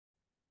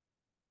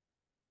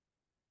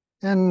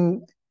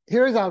And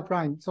here is our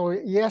outline. So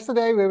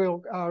yesterday we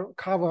will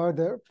cover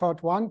the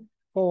part 1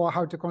 for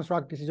how to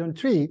construct decision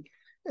tree.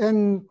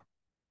 And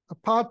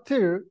part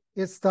 2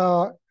 is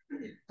the,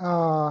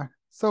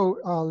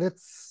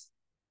 let's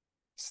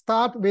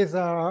start with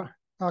a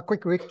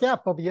quick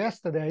recap of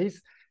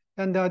yesterday's.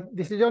 And the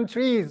decision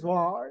trees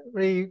were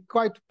really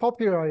quite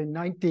popular in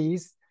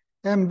 90s,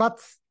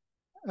 but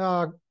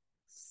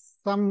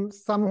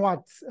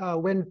somewhat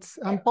went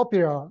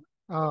unpopular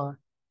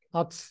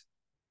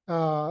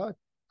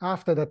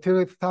after the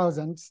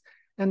 2000s,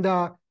 and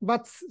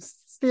but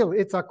still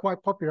it's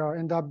quite popular,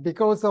 and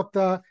because of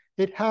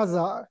it has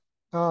a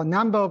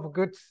number of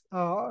good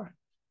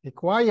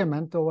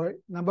requirement or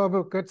number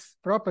of good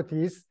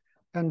properties,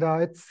 and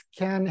it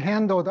can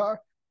handle the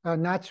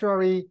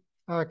naturally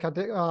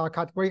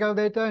categorical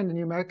data and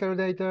numerical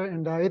data,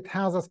 and it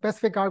has a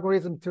specific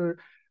algorithm to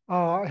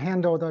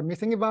handle the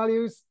missing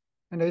values,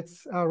 and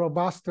it's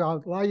robust to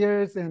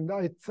outliers, and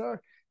it's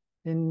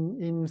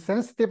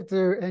insensitive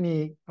to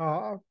any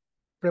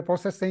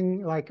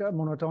preprocessing like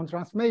monotone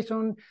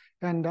transformation,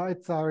 and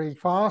it's very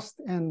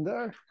fast, and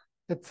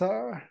it's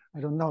I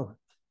don't know,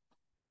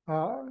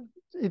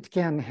 it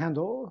can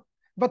handle.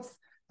 But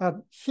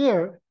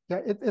here,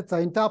 yeah, it's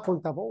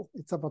interpretable.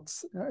 It's about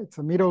it's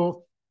a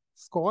middle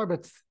score,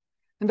 but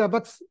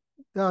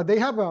they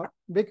have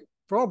big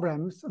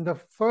problems. And the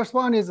first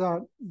one is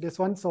this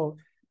one. So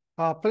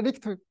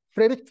predict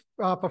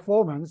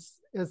performance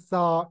is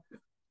not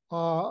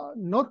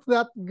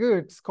that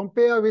good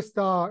compared with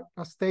the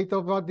state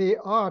of the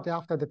art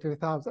after the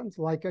 2000s,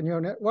 like a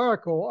neural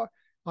network or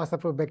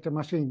simple vector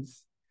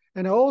machines.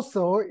 And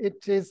also,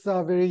 it is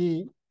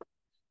very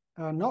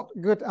not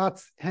good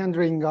at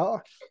handling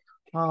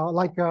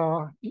like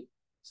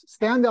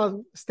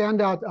standard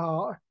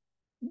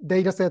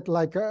data set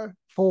like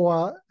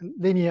for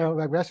linear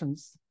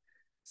regressions.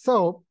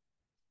 So,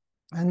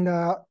 and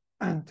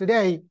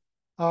today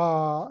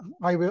I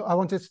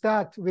want to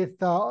start with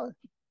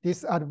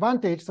this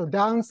advantage, so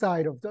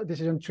downside of the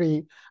decision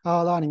tree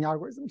learning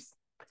algorithms.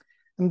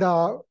 And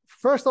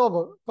first of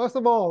all,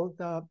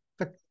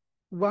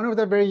 one of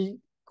the very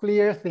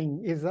clear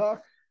thing is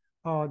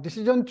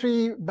decision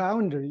tree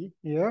boundary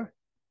here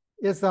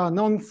is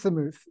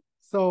non-smooth.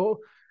 So,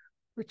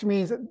 which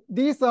means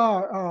these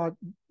are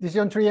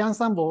decision tree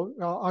ensemble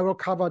I will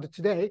cover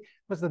today,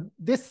 but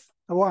this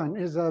one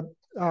is a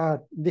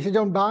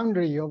decision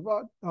boundary of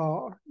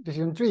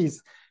decision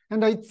trees,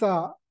 and it's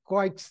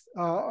quite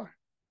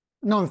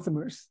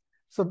non-smooth.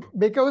 So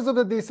because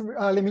of these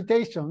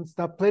limitations,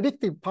 the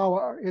predictive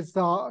power is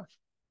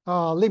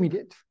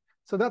limited.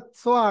 So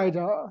that's why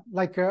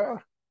like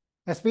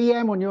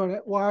SVM or neural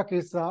network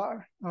is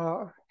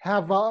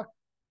have a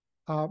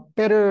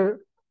better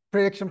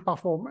prediction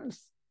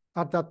performance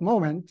at that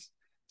moment.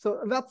 So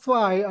that's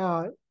why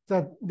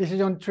the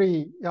decision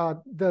tree,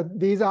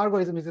 these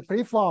algorithms is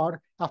pretty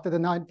far after the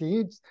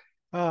 90s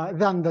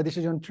than the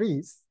decision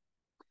trees.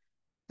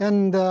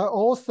 And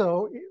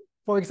also,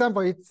 for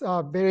example, it's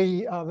a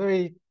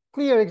very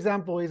clear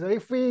example is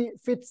if we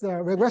fit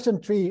the regression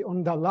tree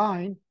on the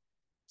line.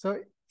 So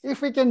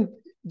if we can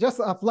just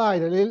apply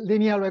the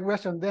linear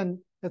regression, then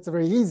it's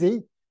very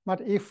easy.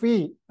 But if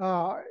we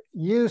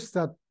use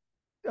the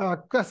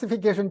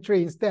classification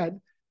tree instead,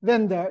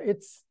 then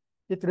it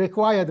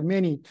required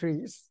many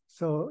trees,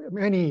 so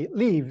many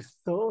leaves.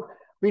 So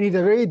we need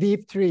a very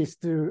deep trees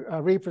to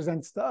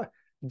represent the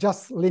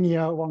just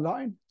linear one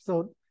line.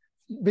 So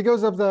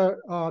because of the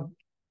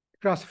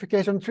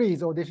classification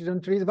trees or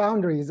decision trees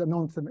boundaries are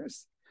non-smooth.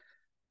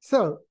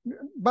 So,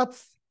 but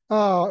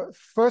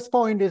first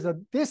point is that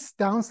this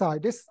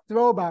downside, this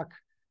drawback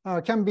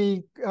can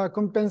be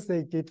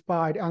compensated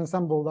by the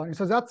ensemble learning.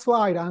 So that's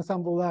why the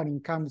ensemble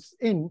learning comes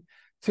in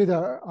to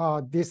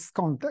the this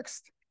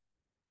context.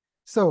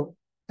 So,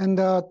 and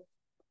the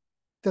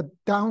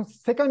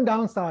second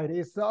downside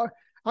is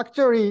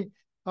actually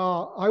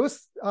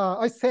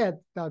I said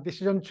that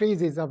decision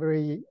trees is a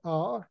very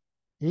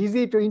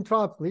easy to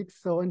interpret,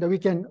 so and we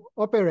can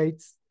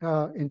operate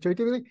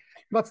intuitively,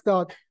 but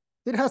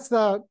it has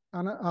a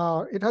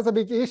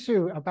big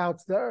issue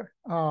about the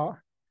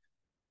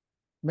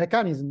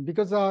mechanism,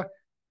 because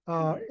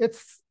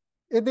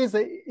it is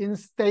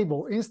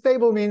unstable.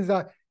 Unstable means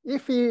that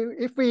if we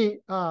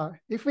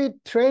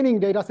training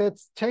data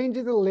sets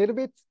changes a little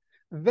bit,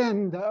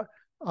 then the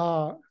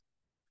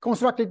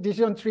constructed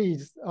decision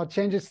trees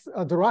changes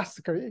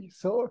drastically.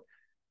 So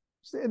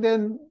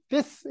then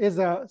this is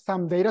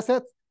some data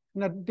set.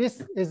 Now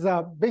this is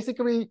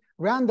basically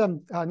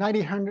random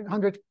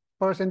 100%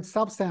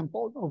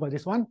 subsample over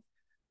this one.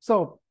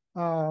 So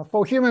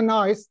for human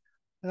eyes,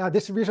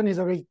 distribution is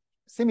very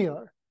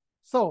similar.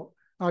 So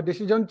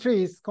decision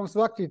trees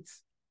constructed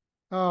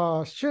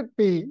should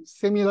be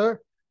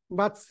similar,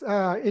 but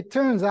it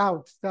turns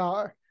out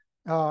the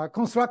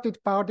constructed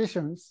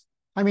partitions,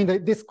 I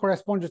mean, this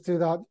corresponds to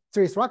the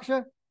tree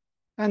structure,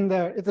 and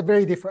it's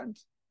very different.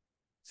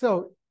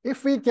 So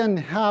if we can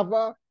have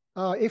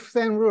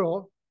if-then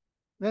rule,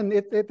 then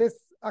it is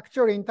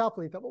actually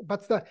interpretable.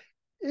 But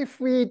if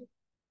we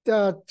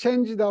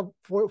change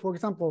for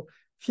example,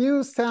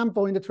 few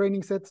sample in the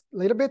training set a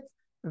little bit,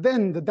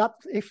 then that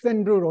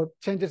if-then rule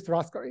changes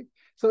drastically.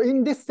 So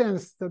in this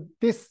sense,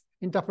 this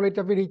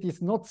interpretability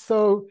is not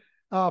so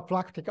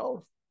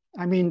practical.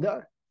 I mean,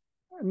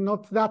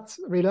 not that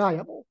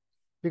reliable,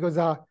 because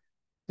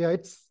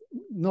it's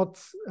not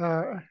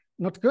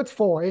good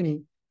for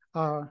any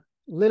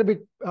little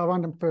bit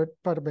random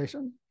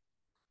perturbation.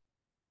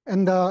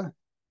 And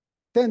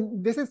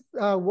then this is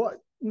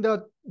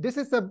this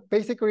is a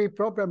basically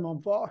problem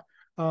of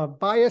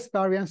bias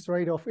variance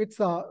trade-off. It's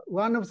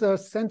one of the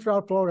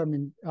central problem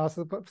in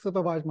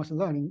supervised machine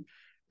learning.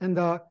 And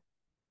the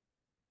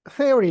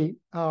theory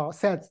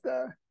says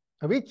that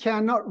we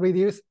cannot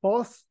reduce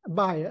both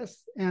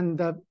bias and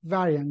the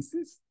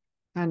variances.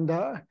 And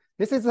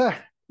this is the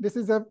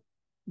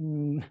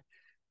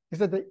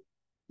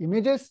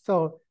images.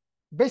 So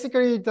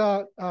basically,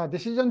 the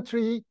decision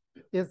tree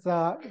is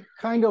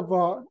kind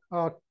of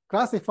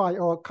classify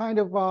or kind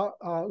of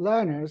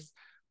learners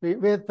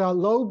with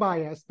low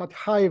bias but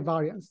high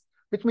variance,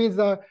 which means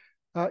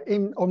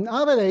on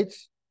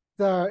average,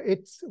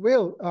 the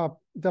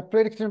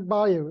prediction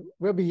value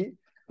will be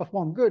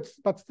perform good,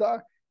 but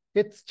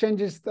it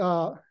changes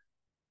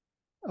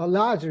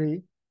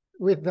largely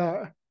with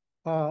the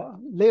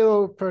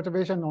little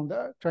perturbation on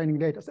the training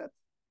data set.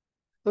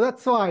 So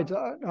that's why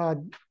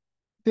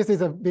this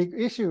is a big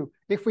issue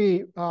if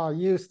we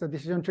use the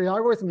decision tree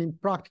algorithm in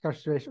practical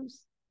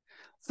situations.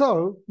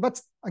 So, but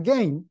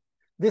again,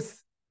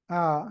 this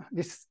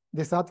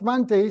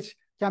disadvantage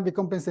can be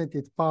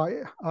compensated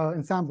by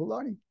ensemble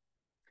learning.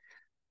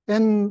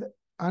 And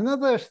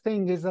another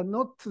thing is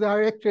not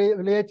directly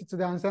related to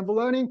the ensemble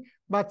learning,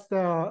 but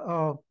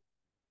the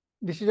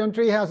decision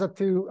tree has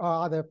two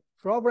other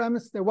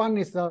problems. The one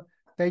is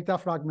data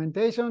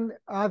fragmentation,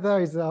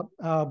 other is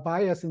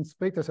bias in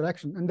splitter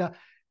selection. And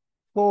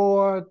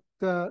for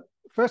the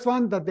first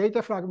one, the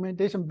data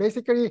fragmentation,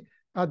 basically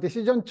a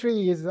decision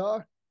tree is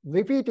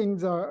repeating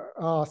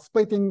the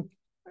splitting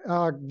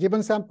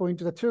given sample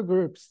into the two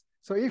groups.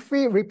 So if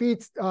we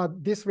repeat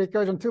this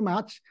recursion too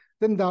much,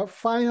 then the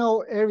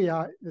final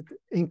area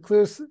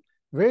includes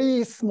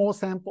very small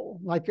sample,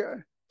 like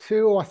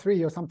 2 or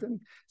 3 or something.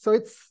 So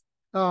it's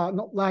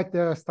not like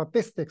the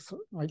statistics,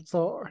 right?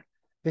 So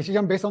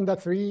decision based on the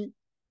 3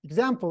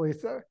 example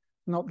is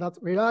not that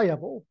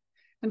reliable.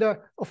 And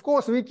of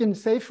course, we can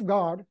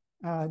safeguard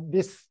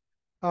this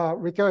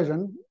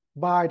recursion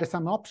by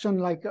some option,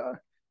 like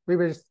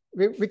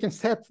we can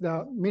set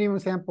the minimum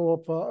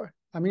sample of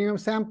a minimum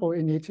sample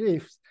in each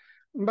if.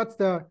 But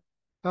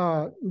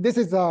this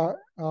is a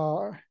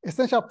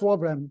essential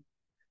problem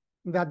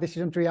that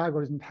decision tree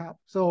algorithms have.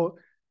 So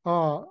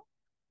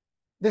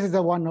this is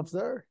one of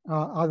the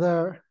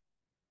other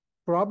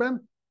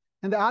problem.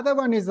 And the other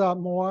one is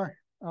more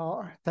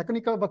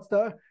technical, but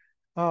the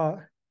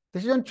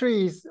decision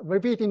tree is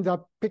repeating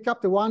pick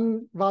up the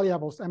one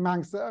variables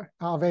amongst the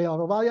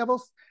available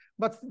variables.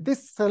 But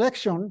this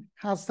selection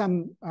has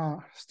some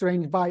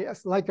strange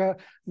bias, like a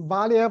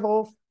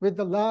variable with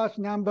a large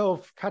number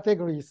of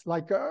categories,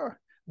 like a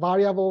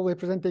variable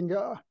representing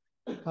a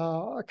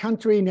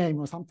country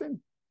name or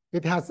something.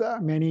 It has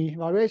many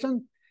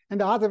variations. And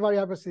the other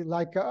variables is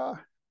like, I'm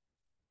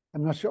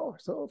not sure,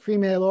 so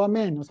female or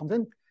men or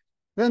something.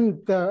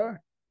 Then the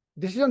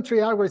decision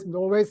tree algorithm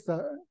always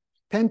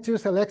tend to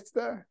select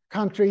the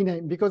country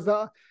name because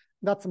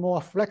that's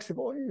more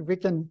flexible. If we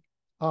can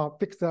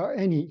pick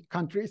any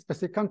country,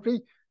 specific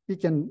country, we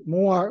can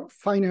more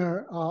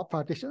finer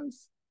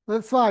partitions.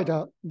 That's why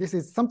this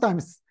is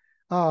sometimes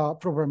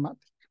problematic.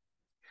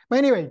 But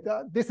anyway,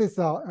 this is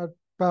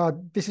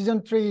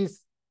decision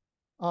trees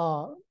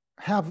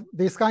have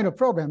this kind of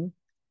problem.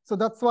 So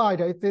that's why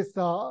it is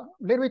a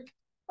little bit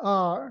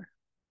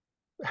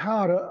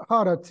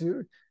harder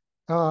to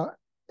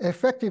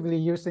effectively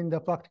use in the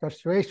practical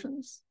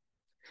situations.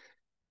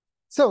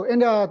 So,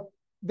 and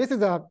this is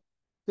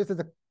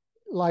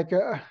like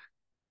a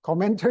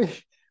commentary,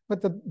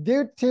 but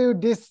due to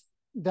this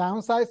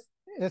downside,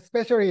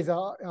 especially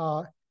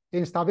the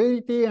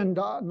instability and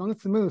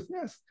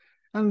non-smoothness,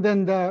 and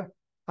then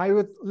I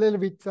would a little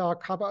bit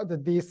cover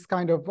this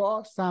kind of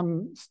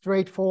some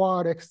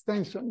straightforward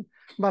extension,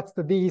 but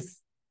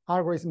these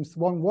algorithms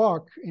won't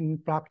work in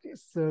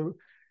practice. So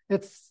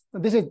this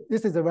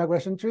is a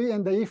regression tree,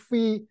 and if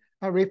we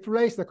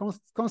replace the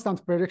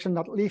constant prediction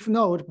at leaf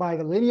node by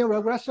the linear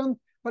regression,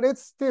 but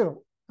it's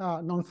still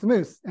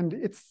non-smooth and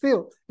it's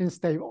still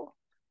unstable.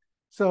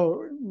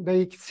 So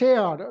they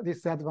share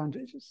these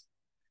advantages.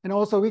 And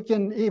also we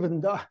can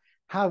even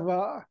have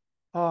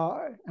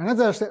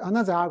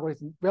another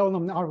algorithm,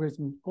 well-known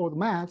algorithm called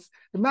math.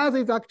 The math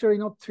is actually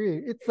not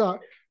true. It's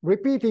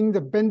repeating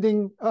the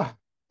bending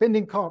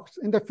curves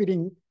in the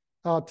fitting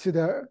to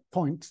the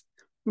points.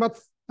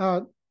 But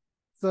the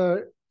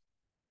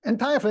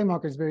entire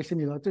framework is very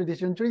similar to the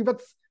decision tree,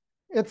 but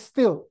it's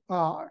still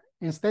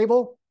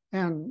unstable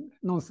and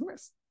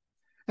non-smooth.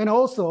 And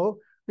also,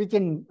 we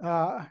can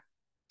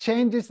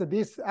change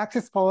this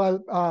axis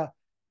power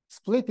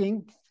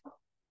splitting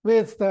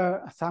with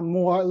some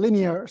more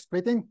linear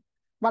splitting.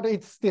 but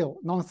it's still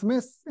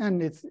non-smooth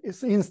and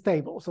it's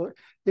unstable. So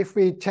if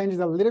we change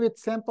a little bit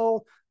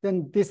sample,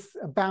 then this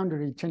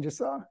boundary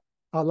changes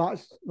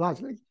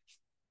largely.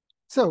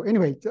 So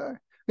anyway,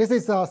 this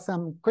is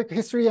some quick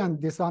history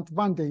and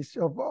disadvantage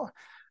of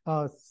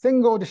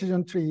single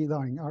decision tree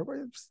learning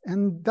algorithms.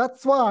 And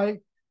that's why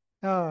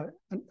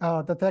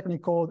the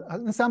technique called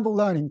ensemble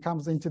learning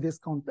comes into this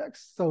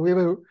context. So we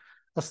will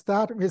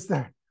start with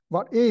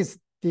what is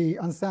the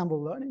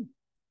ensemble learning.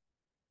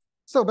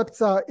 So, but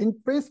in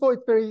principle,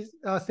 it's very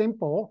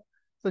simple.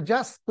 So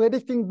just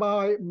predicting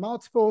by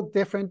multiple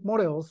different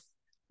models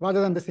rather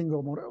than the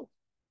single model.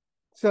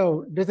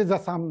 So this is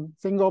some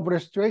single model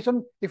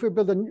situation. If we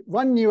build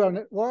one neural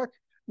network,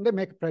 they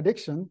make a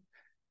prediction.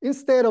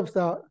 Instead of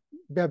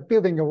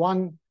building a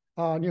one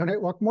neural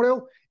network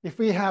model, if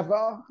we have,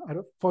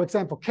 for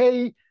example,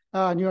 K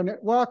neural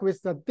network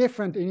with the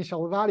different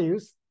initial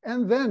values,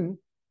 and then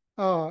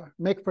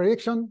make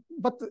prediction,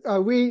 but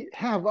we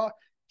have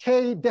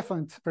K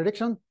different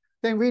prediction,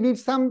 then we need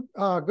some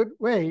good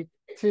way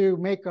to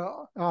make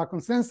a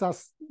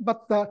consensus.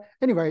 But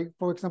anyway,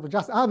 for example,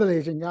 just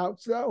averaging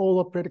out all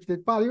the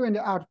predicted value and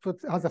the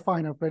output as a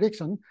final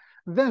prediction,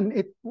 then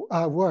it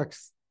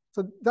works.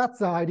 So that's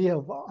the idea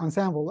of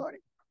ensemble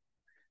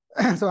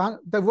learning. So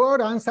the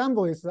word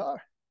ensemble is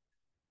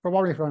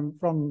probably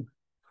from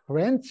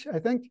French, I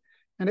think,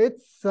 and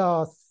it's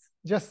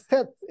just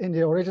set in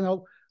the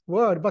original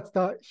word. But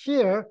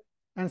here,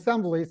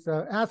 ensemble is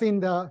as in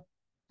the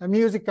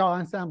musical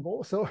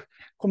ensemble. So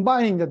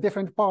combining the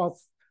different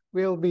parts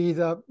will be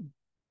the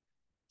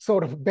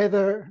sort of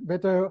better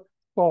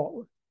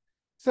whole.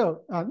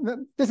 So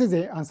this is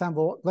the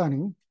ensemble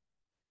learning.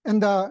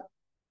 And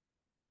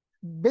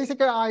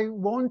basically, I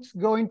won't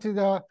go into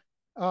the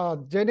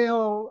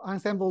general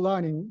ensemble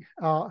learning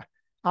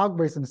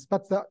algorithms,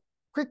 but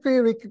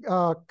quickly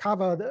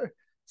cover the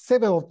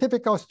several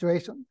typical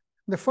situations.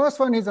 The first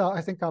one is,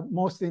 I think,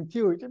 most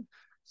intuitive.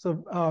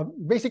 So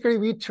basically,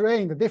 we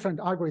train the different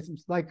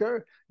algorithms like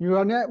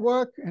neural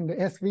network and the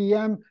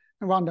SVM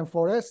and random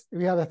forest.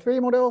 We have a 3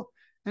 model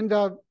and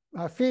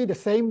feed the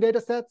same data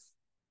sets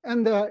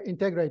and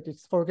integrate it.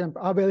 For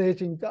example,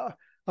 averaging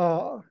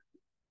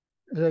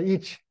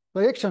each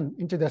prediction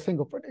into the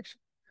single prediction.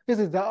 This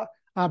is the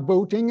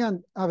voting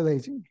and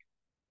averaging.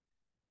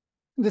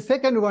 The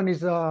second one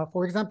is,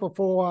 for example,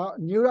 for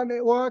neural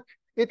network,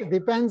 it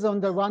depends on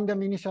the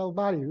random initial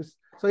values.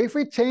 So if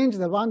we change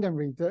the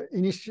randomly the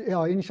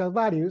initial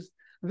values,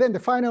 then the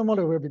final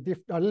model will be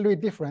a little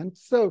bit different.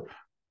 So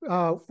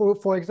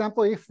for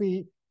example, if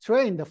we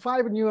train the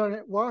 5 neural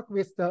network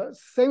with the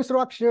same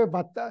structure,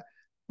 but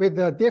with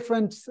the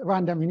different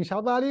random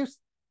initial values,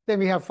 then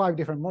we have 5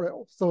 different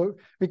models. So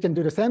we can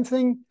do the same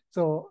thing.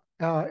 So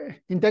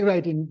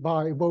integrating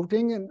by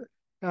voting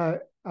and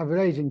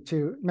averaging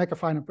to make a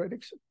final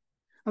prediction.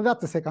 And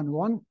that's the second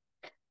one.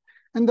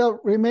 And the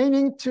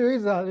remaining 2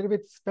 is a little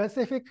bit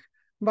specific,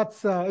 but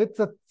it's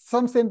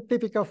something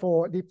typical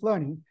for deep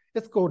learning.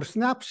 It's called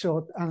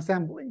snapshot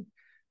ensembling.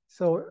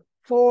 So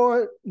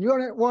for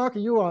neural network,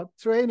 you are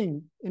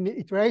training in the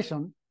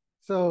iteration.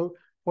 So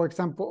for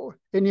example,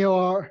 in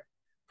your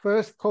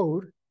first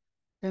code,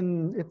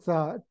 and it's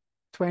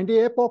 20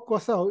 epoch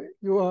or so,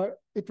 you are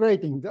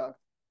iterating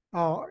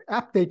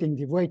updating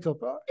the weight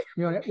of a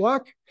neural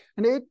network.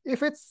 And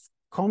if it's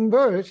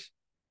converged,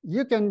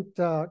 you can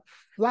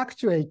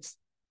fluctuate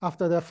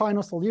after the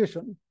final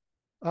solution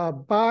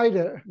by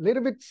the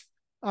little bit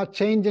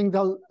changing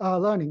the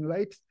learning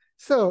rate.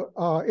 So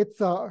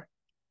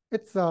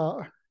it's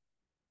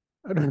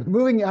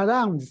moving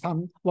around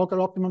some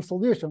local optimum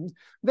solutions.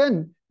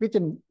 Then we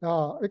can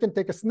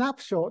take a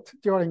snapshot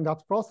during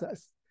that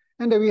process.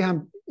 And then we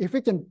have, if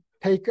we can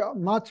take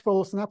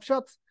multiple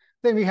snapshots,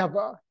 then we have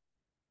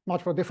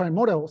multiple different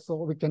models, so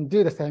we can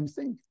do the same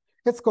thing.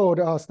 It's called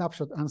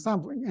snapshot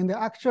ensembling. And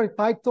actually,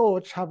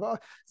 PyTorch have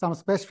some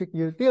specific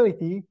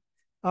utility.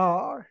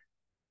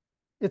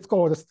 It's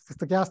called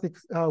stochastic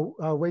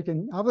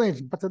weighting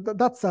averaging, but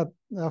that's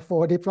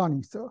for deep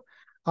learning. So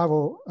I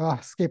will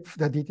skip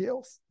the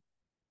details.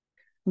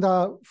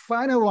 The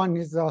final one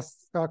is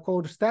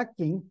called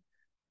stacking.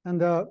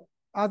 And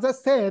as I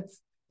said,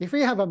 if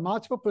we have a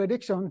multiple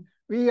prediction,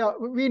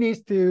 we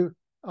need to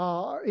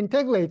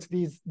integrate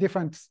these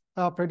different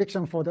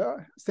prediction for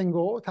the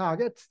single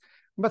targets.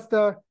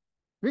 But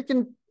we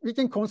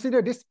can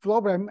consider this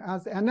problem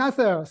as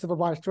another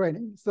supervised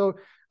training. So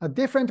a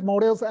different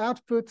model's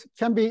output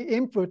can be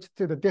input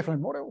to the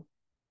different model.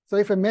 So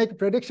if we make a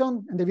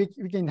prediction, and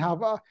we can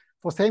have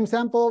for same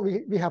sample,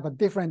 we have a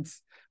different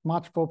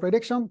multiple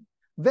prediction,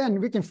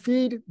 then we can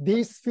feed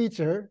this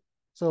feature.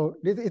 So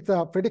it's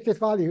predicted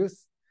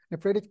values.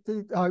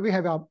 We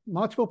have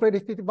multiple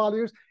predicted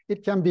values.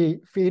 It can be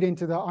feed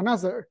into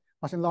another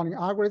machine learning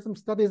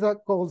algorithms that is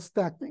called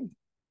stacking.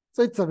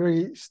 So it's a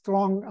very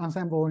strong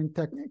ensembling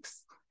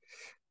techniques.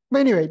 But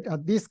anyway,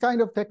 this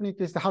kind of technique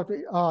is how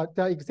to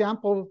the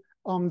example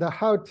on the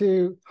how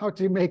to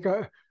make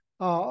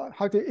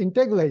how to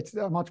integrate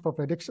the multiple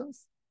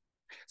predictions.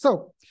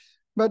 So,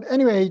 but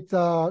anyway,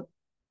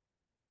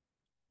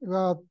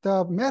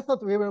 the method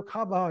we will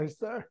cover is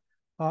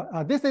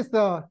this is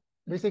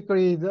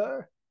basically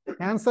the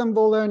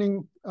ensemble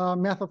learning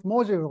method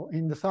module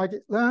in the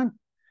scikit-learn.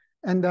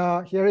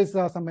 And here is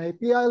some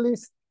API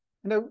list.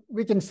 And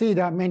we can see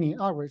there are many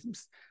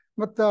algorithms.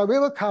 But we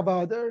will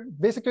cover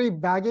basically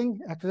bagging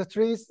access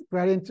trees,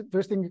 gradient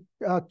boosting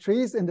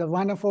trees, and the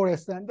random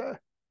forest and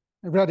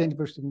gradient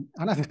boosting,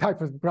 another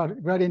type of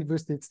gradient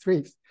boosted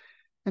trees.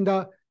 And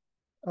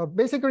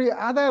basically,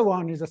 other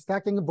one is a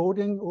stacking,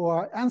 voting,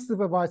 or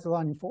unsupervised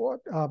learning for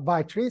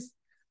by trees.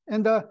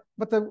 And I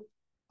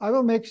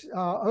will make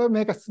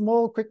a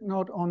small quick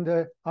note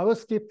on I will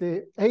skip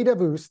the ADA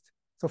boost.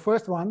 So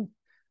first one,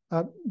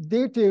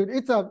 due to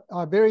it's a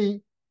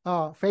very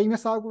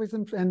famous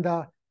algorithm, and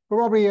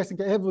probably I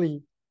think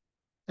every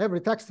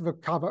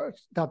textbook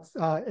covers that's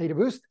ADA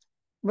boost.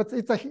 But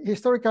it's a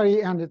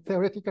historically and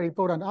theoretically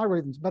important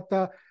algorithms. But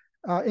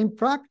in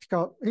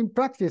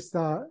practice,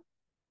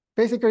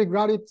 basically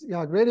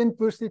gradient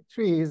boosted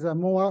tree is a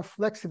more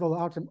flexible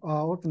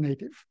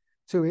alternative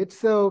to it.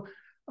 So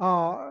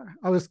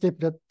I will skip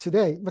that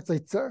today. But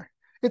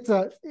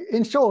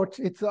in short,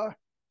 it's a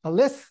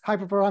less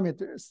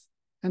hyperparameters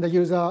and the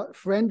user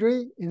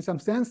friendly in some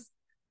sense,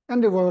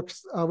 and it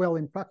works well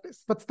in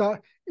practice.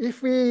 But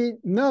if we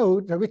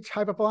know which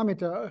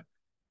hyperparameter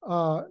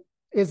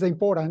is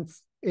important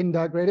in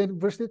the gradient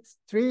boosted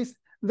trees,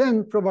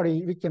 then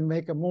probably we can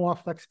make a more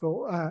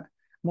flexible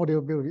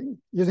model building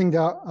using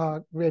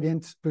the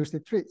gradient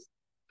boosted trees.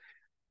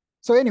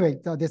 So anyway,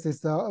 this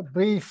is a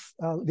brief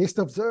list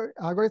of the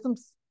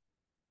algorithms.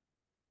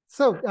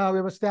 So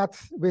we will start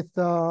with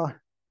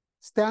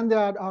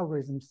standard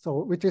algorithms,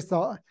 so which is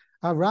a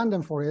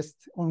random forest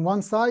on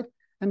one side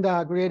and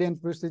a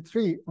gradient boosted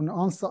tree on the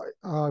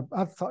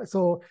other side.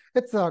 So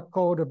it's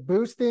called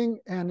boosting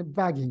and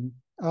bagging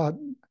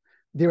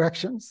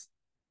directions.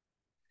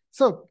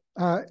 So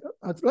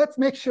let's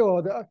make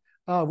sure that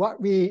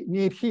what we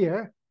need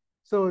here.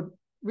 So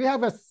we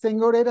have a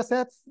single data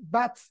set,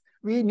 but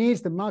we need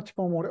the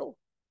multiple model.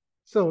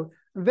 So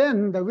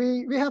then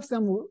we have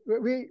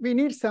we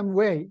need some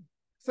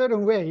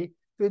certain way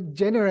to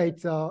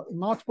generate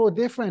multiple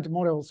different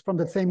models from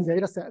the same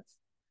data sets.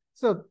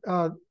 So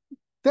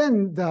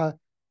then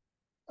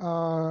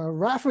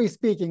roughly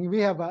speaking, we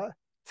have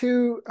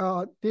two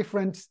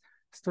different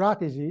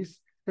strategies.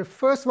 The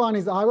first one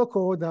is I will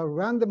call the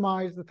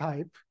randomized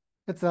type.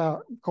 It's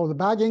called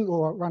bagging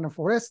or random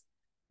forest.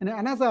 And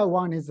another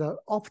one is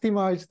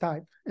optimized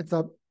type. It's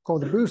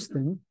called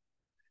boosting.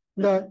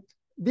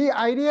 The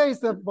idea is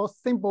both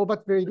simple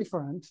but very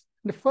different.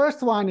 The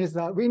first one is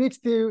we need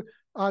to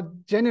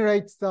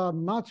generate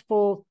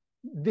multiple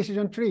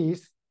decision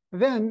trees.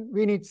 Then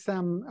we need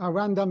some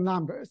random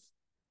numbers.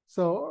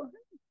 So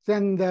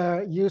then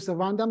the use of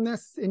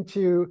randomness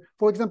into,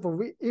 for example,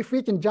 if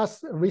we can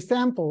just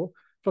resample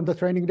from the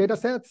training data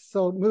sets,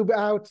 so move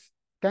out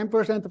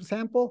 10% of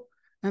sample,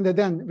 and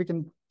then we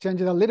can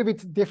change it a little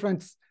bit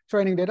different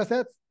training data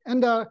sets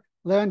and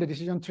learn the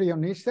decision tree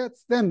on each set.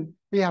 Then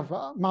we have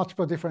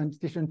multiple different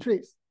decision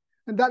trees.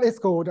 And that is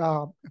called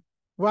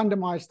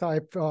randomized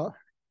type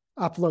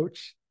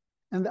approach.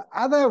 And the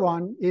other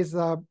one is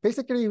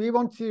basically we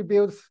want to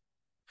build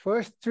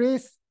first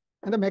trees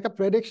and make a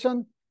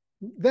prediction.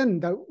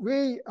 Then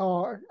we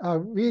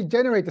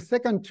generate the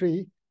second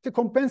tree to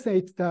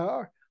compensate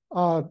the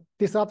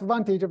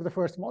disadvantage of the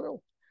first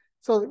model.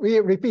 So we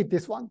repeat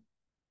this one.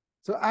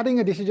 So adding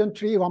a decision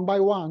tree one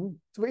by one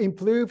to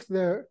improve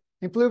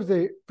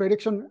the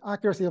prediction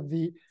accuracy of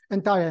the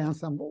entire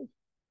ensemble.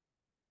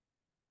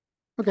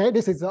 Okay,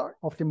 this is the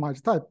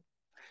optimized type.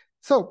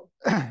 So,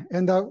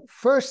 and the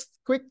first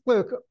quick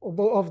look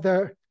of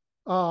the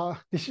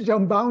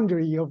decision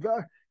boundary of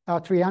the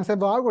tree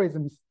ensemble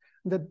algorithms.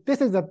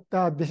 This is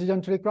a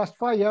decision tree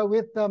classifier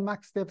with the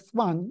max steps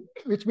 1,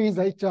 which means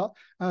it's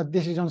a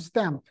decision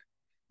stamp.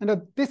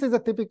 And this is a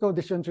typical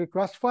decision tree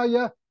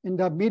classifier in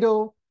the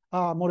middle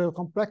model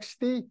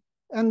complexity.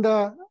 And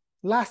the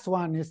last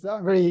one is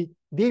very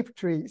deep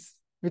trees,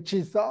 which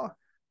is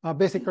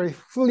basically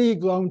fully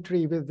grown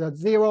tree with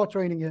 0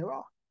 training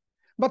error.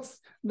 But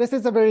this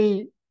is a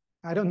very,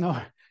 I don't know,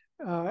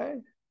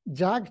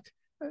 jagged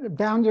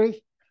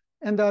boundary.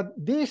 And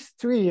these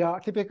three are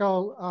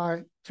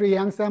typical tree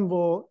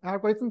ensemble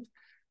algorithms.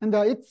 And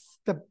it's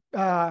the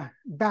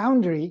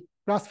boundary,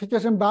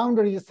 classification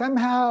boundary is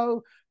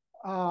somehow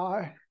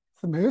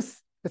smooth.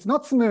 It's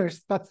not smooth,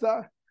 but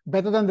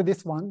better than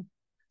this one.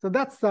 So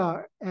that's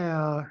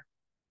the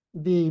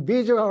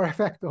visual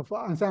effect of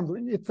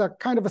ensembling. It's a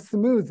kind of a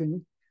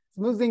smoothing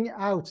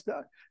out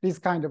these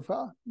kind of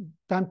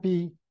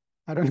bumpy,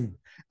 I don't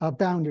know,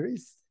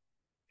 boundaries.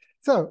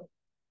 So,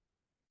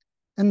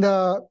 and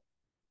the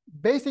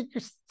basic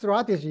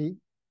strategy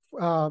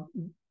for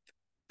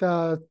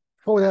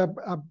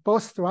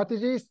both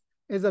strategies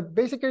is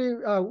basically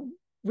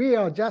we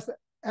are just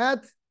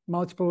add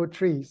multiple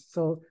trees.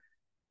 So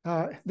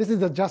this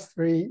is just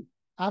very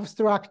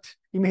abstract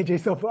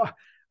images of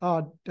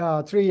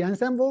tree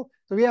ensemble.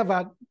 So we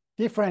have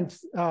different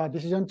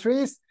decision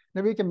trees,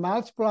 Then we can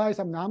multiply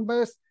some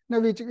numbers.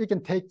 Then we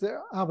can take the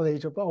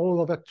average of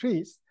all of the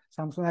trees,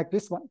 something like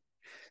this one.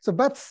 So,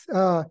 but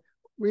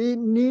we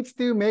need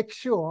to make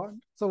sure.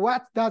 So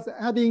what does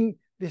adding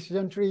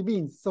decision tree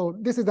mean? So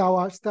this is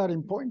our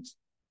starting point.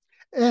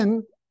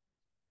 And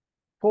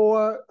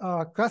for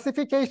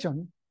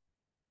classification,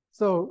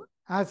 so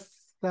as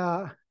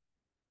I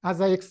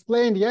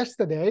explained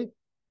yesterday,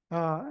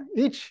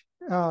 each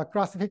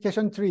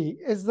classification tree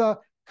is a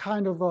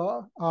kind of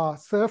a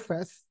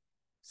surface.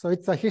 So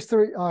it's a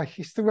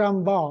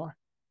histogram bar,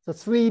 so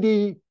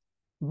 3D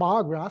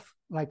bar graph,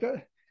 like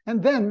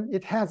and then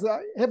it has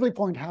every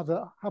point have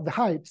the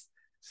heights.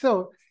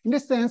 So in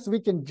this sense,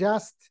 we can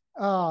just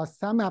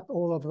sum up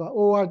all of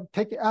or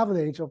take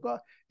average of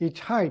each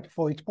height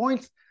for each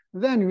point.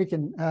 Then we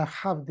can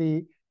have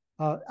the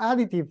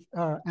additive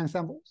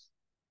ensembles.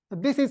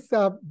 This is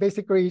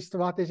basically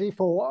strategy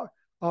for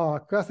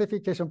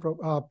classification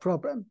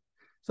problem.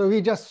 So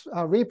we just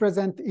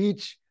represent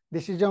each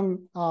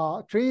decision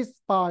trees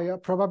by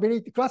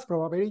probability, class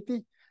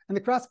probability. And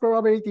the class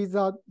probabilities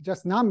are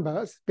just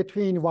numbers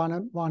between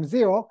 1 and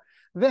 0.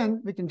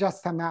 Then we can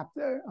just sum up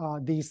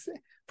these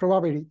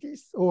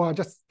probabilities, or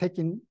just take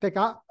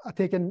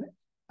an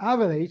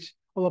average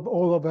of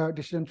all of our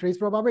decision trees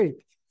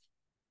probability.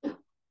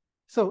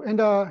 So,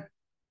 and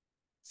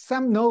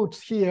some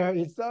notes here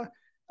is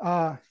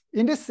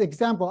in this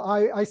example,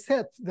 I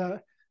set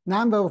the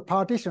number of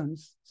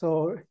partitions.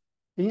 So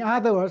in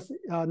other words,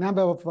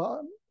 number of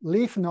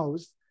leaf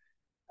nodes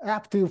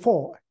up to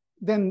 4.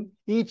 Then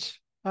each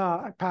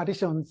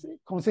partitions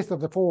consist of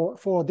the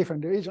four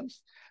different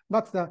regions.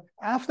 But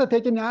after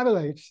taking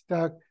average,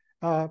 the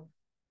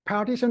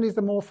partition is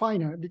the more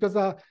finer, because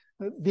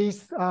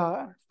these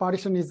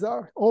partition is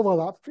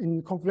overlapped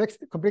in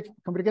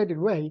complicated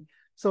way.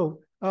 So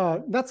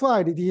that's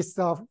why this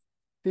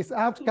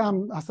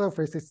outcome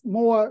surface is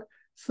more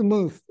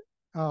smooth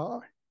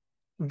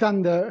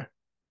than the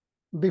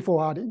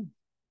before adding.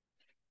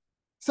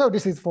 So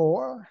this is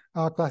for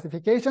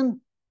classification.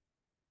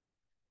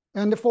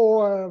 And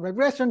for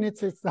regression,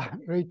 it's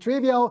very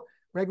trivial.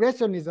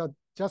 Regression is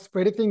just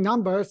predicting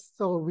numbers.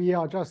 So we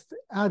are just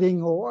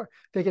adding or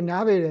taking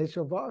average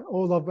of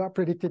all of our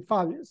predicted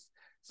values.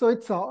 So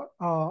it's a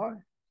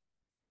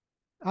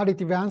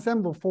additive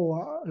ensemble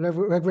for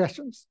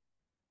regressions.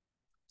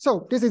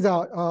 So this is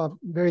a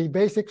very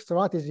basic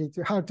strategy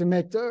to how to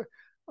make the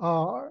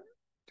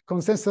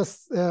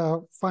consensus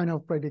final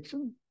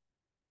prediction.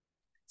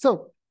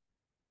 So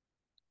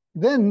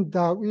then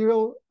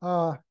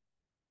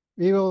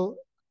we will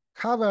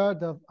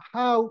cover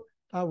how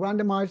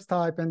randomized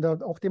type and the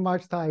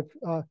optimized type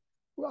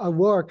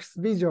works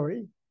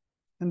visually.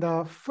 And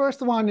the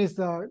first one is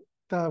the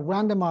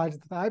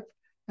randomized type.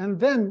 And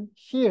then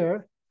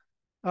here,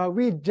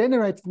 we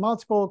generate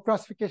multiple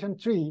classification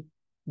tree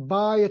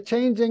by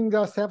changing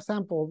the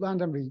self-sample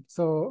randomly.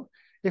 So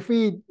if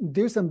we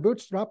do some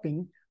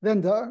bootstrapping,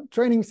 then the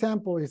training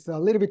sample is a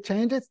little bit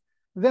changes,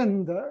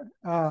 then the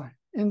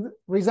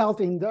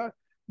result in the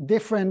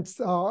different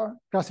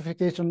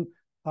classification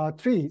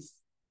trees.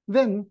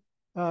 Then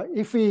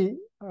if we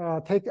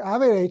take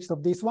average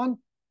of this one,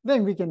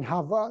 then we can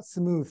have a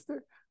smooth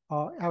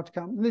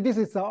outcome. This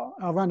is a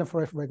random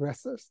forest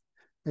regressors,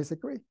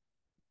 basically.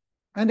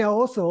 And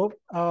also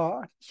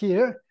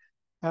here,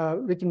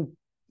 we can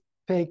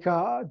take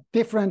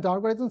different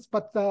algorithms,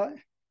 but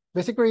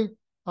basically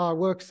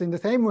works in the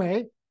same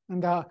way.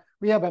 And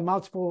we have a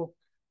multiple,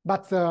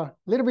 but a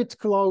little bit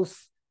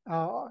close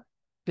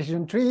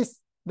decision trees.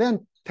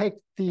 Then take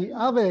the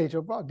average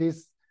of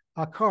these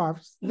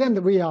curves.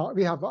 Then we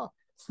have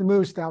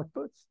smoothed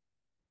outputs.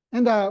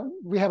 And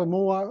we have a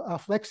more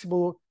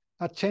flexible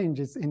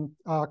changes in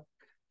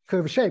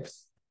curve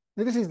shapes.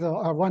 This is the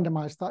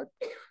randomized type.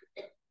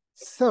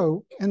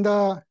 So, and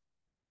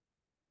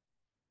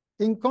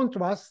in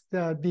contrast,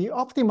 the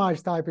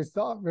optimized type is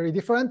very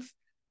different.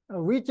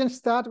 We can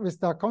start with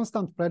the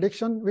constant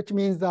prediction, which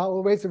means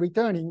always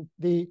returning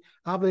the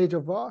average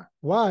of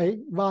y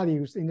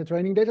values in the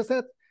training data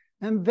set.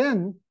 And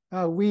then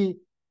we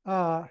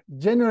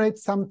generate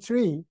some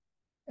tree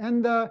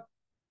and a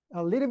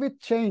little bit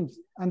change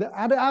and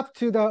add up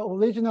to the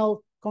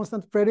original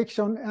constant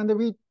prediction. And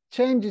we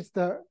change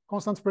the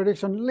constant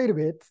prediction a little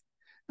bit.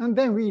 And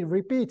then we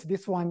repeat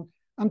this one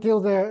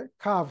until the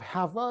curve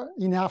have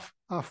enough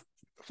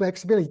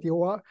flexibility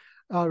or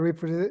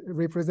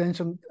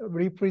representation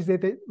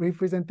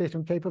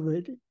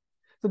capability.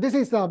 So this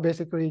is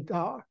basically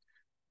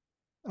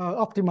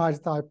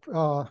optimized type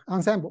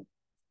ensemble.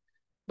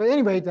 But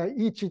anyway,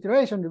 each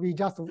iteration we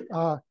just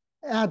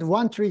add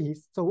one tree,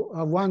 so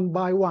one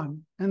by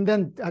one, and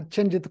then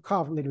change it to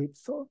curve a little bit.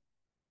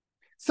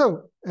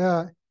 So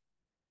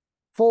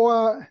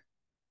for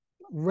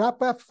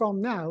wrap up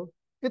from now,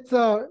 it's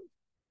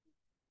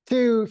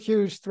two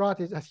huge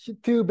strategies,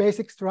 two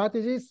basic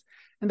strategies.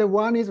 And the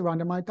one is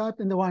randomized type,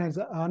 and the one is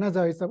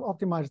another is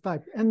optimized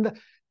type. And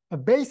a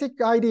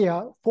basic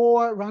idea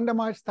for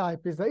randomized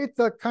type is that it's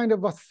a kind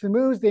of a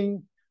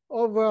smoothing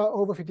over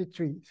overfitted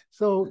trees.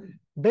 So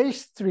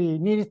base tree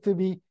needs to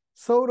be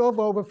sort of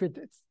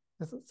overfitted.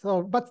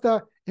 So, but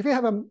if you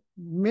have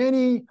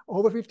many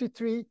over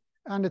 53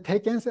 and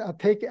take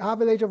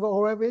average of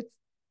all of it,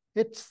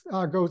 it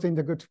goes in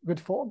the good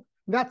form.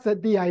 That's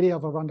the idea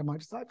of a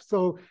randomized type.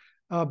 So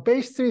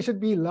base 3 should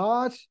be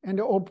large and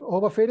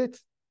overfitted,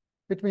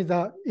 which means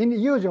in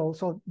usual,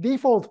 so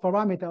default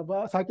parameter of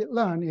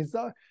scikit-learn is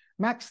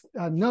max,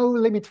 no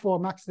limit for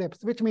max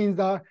steps, which means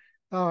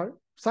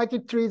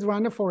scikit-trees,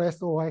 random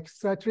forest, or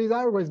extra trees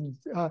are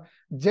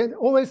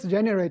always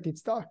generated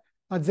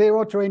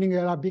zero training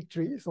error big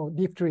trees or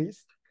deep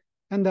trees.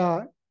 And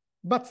yeah,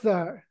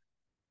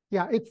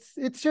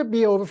 it should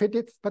be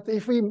overfitted. But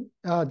if we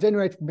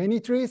generate many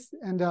trees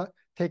and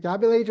take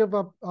average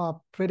of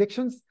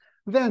predictions,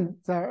 then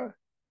the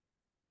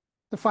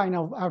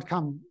final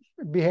outcome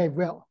behave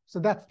well. So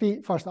that's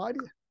the first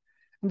idea.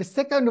 And the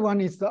second one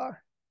is the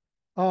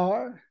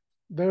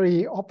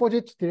very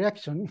opposite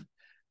direction.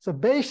 So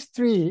base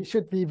 3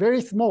 should be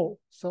very small,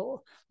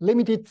 so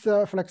limited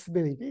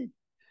flexibility.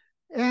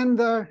 And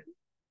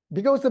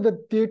because of the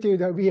duty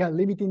that we are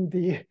limiting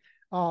the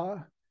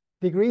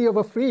degree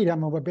of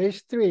freedom of a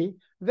base 3,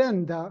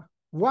 then the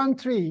one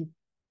tree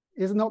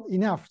is not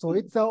enough. So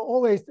it's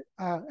always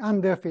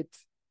underfit.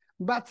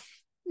 But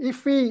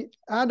if we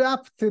add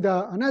up to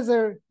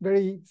another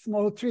very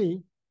small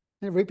tree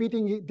and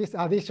repeating this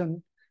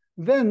addition,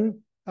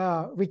 then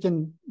we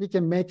can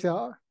make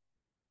a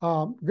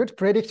good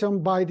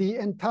prediction by the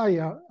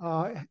entire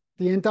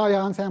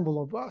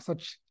ensemble of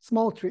such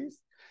small trees.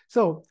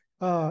 So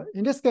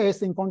in this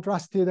case, in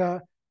contrast to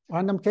the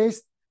random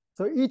case,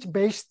 so each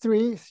base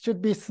 3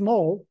 should be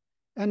small,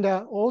 and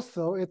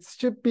also it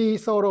should be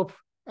sort of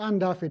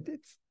underfitted.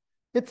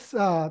 It's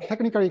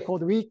technically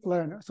called weak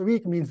learner. So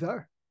weak means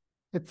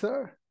it's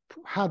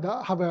have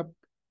a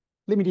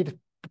limited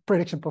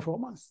prediction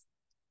performance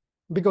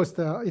because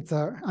it's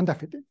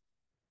underfitted.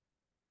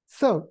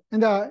 So,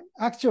 and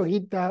actually,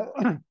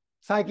 the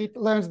scikit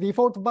learns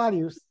default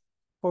values.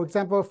 For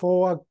example,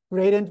 for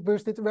gradient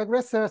boosted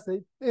regressors,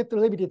 it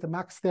limited the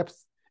max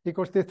steps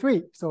equals to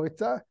 3. So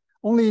it's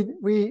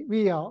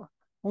we are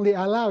only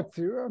allowed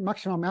to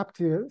maximum up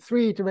to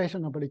 3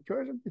 iterations of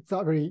recursion. It's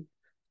a very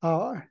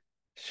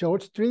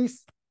short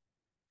trees.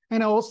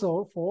 And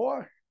also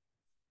for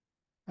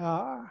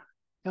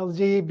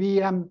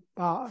LGBM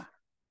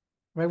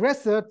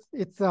regressor,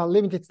 it's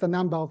limited the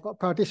number of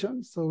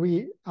partitions. So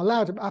we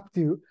allowed up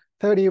to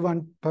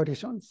 31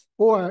 partitions.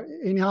 Or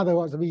in other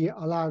words, we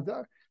allowed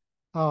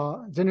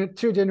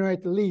to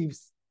generate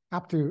leaves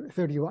up to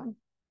 31.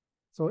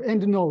 So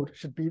end node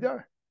should be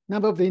there.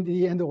 Number of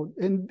the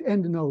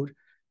end node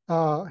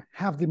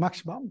have the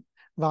maximum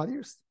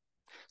values.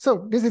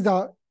 So this is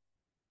a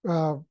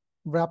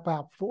wrap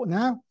up for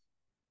now.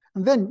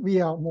 And then we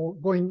are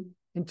going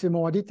into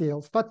more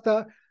details. But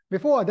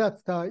before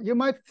that, you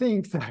might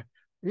think that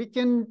we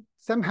can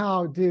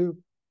somehow do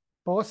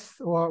both,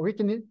 or we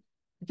can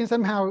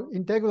somehow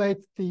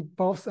integrate the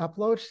both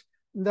approach.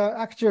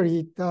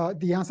 Actually,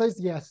 the answer is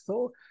yes.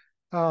 So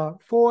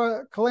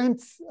for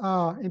current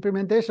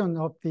implementation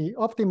of the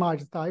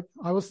optimized type,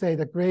 I would say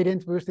the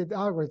gradient boosted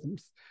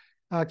algorithms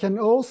can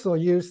also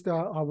use the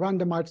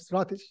randomized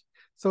strategy.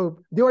 So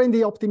during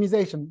the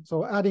optimization,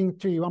 so adding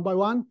tree one by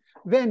one,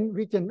 then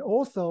we can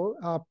also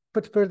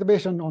put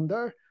perturbation on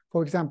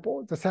for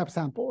example, the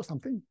subsample or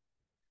something.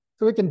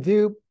 So we can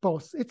do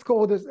both. It's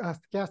called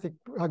stochastic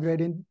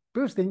gradient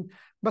boosting,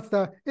 but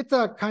it's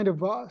a kind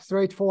of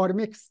straightforward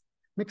mix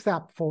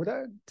up for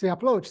the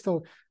approach.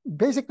 So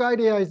basic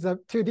idea is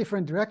 2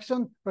 different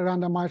directions, the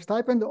randomized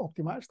type and the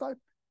optimized type.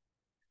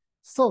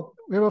 So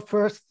we will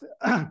first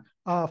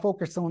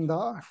focus on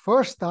the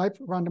first type,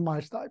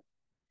 randomized type.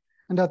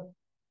 And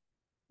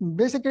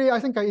basically, I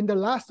think in the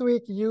last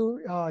week,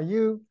 you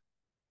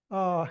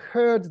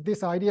heard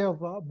this idea of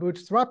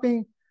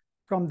bootstrapping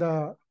from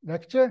the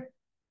lecture.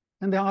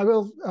 And then I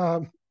will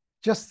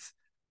just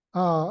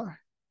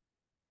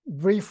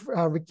brief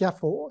recap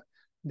for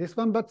this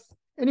one. But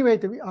anyway,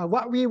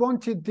 what we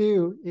want to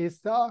do is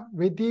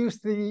reduce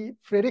the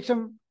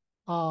prediction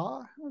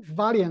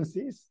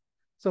variances.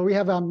 So we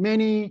have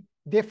many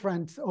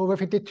different over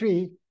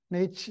 53 in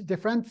each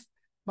difference.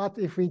 But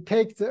if we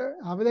take the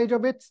average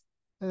of it,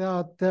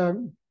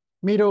 the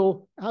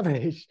middle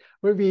average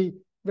will be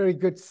very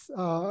good,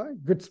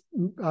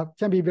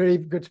 can be very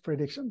good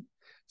prediction.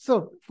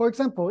 So for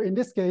example, in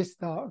this case,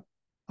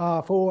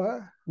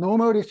 for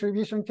normal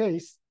distribution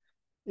case,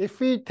 if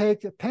we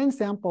take 10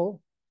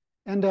 sample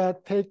and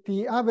take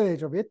the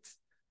average of it,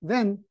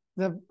 then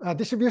the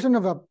distribution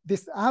of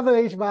this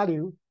average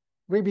value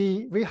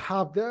we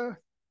have the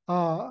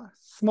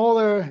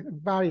smaller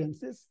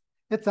variances.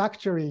 It's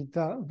actually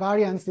the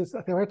variances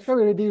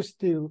theoretically reduced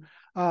to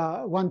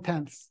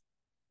 1/10.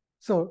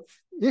 So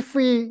if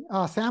we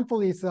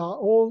sample is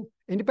all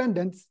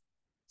independent,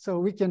 so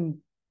we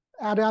can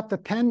add up the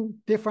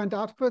 10 different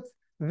outputs,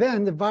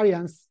 then the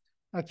variance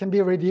can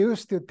be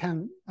reduced to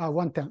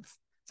 1/10.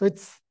 So it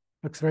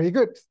looks very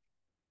good.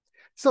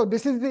 So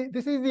this is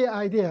the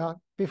idea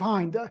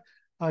behind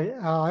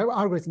our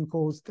algorithm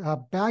called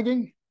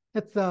bagging.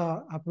 It's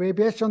an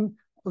abbreviation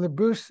the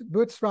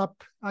bootstrap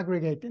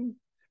aggregating.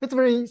 It's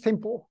very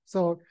simple.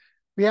 So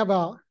we have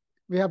a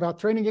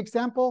training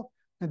example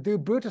and do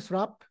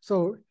bootstrap.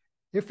 So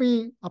if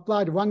we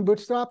applied one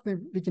bootstrap,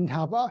 then we can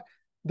have a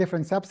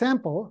different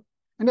subsample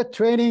and a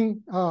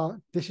training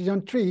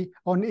decision tree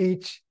on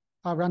each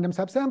random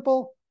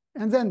subsample,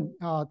 and then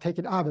take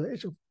an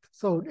average.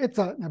 So it's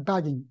a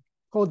bagging,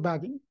 code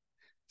bagging.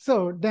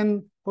 So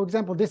then, for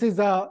example, this is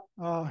a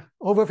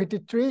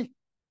overfitted tree,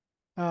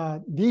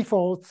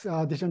 default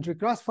decision tree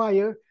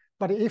classifier.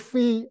 But if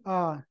we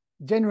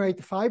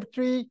generate 5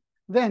 tree,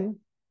 then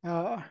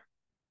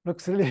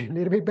looks a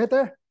little bit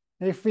better.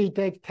 If we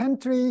take 10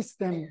 trees,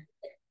 then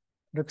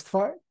looks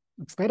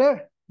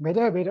better.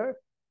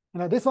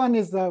 And this one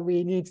is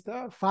we need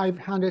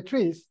 500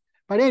 trees.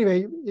 But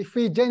anyway, if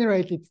we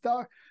generate it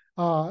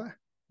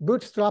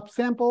bootstrap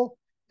sample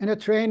and a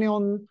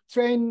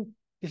train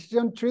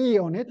decision tree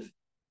on it,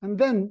 and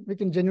then we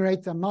can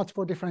generate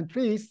multiple different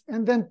trees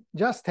and then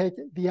just take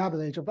the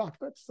average of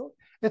outputs. So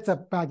it's a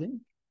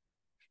bagging.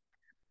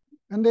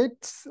 And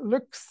it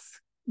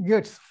looks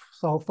good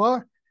so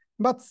far,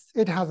 but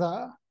it has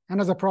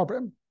another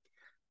problem.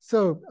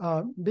 So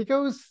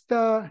because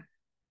the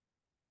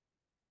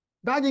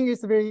bagging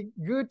is very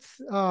good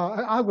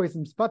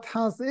algorithms, but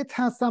it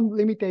has some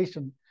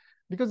limitation,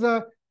 because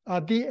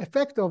the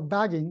effect of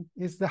bagging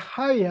is the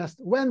highest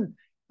when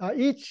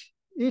each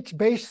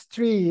base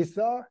tree is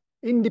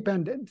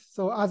independent.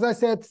 So as I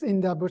said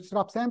in the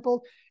bootstrap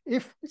sample,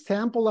 if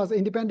sample as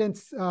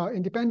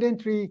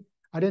independently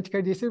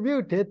identically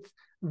distributed,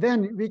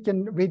 then we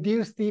can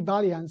reduce the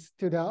variance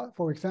to the,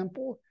 for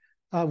example,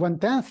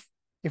 1/10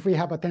 if we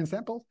have a 10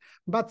 samples.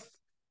 But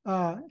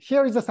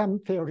here is some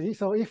theory.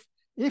 So if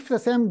the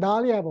same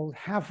variable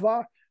have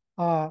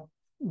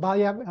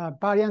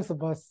variance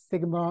of a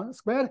sigma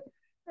squared,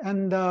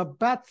 and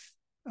but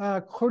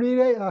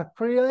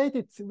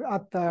correlated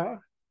at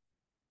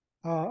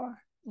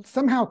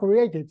somehow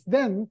correlated,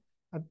 then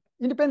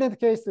independent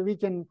case we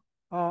can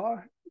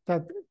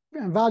that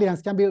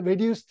variance can be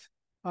reduced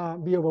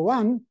be over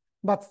 1.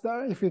 But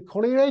if we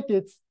correlate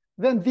it,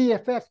 then the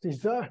effect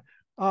is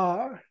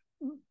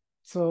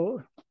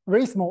so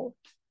very small.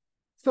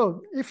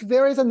 So if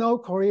there is no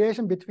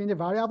correlation between the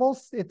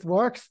variables, it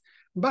works.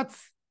 But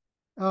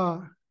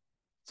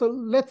so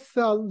let's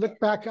look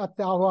back at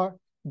our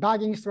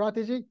bagging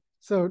strategy.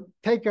 So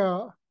take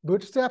a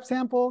bootstrap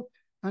sample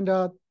and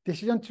a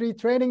decision tree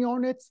training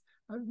on it,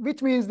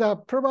 which means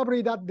that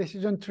probably that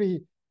decision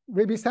tree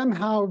will be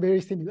somehow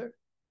very similar.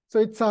 So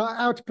its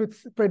output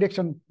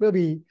prediction will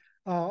be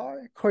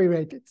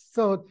correlated.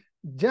 So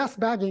just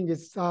bagging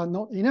is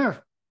not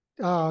enough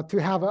to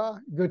have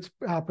a good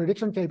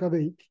prediction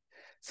capability.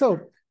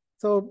 So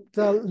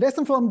the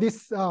lesson from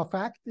this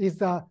fact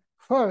is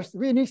first,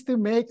 we need to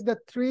make the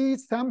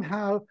trees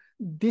somehow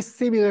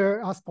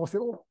dissimilar as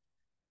possible.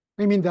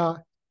 I mean,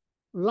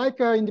 like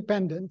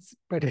independence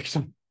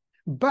prediction.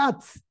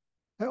 But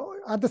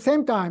at the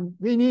same time,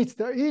 we need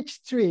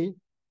each tree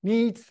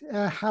needs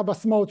have a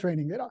small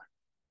training error.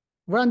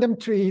 Random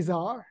trees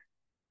are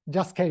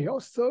just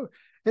chaos. So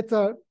it's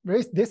a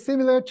very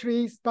dissimilar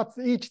trees, but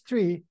each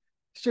tree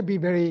should be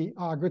very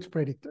good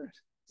predictors.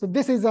 So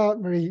this is a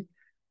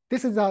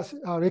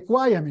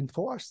requirement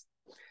for us.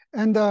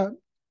 And the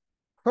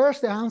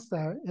first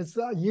answer is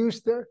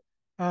used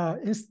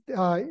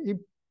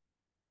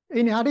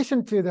in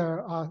addition to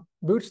the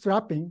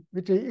bootstrapping,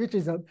 which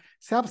is a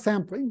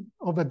subsampling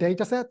of a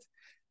data set.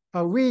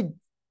 We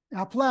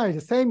apply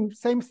the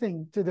same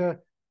thing to the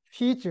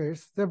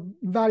features, the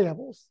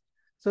variables.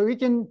 So we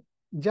can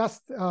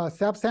just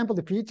subsample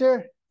the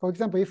feature. For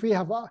example, if we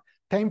have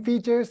 10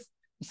 features,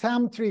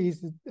 some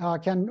trees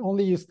can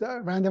only use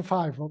the random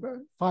 5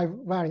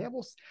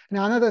 variables. And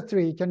another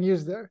tree can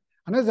use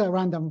another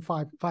random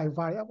five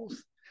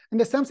variables. And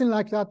there's something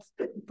like that.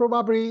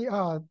 Probably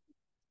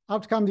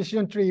outcome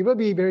decision tree will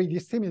be very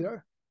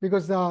dissimilar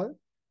because the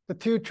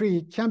 2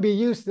 tree can be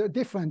used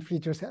different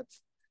feature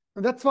sets.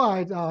 And that's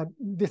why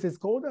this is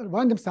called a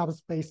random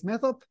subspace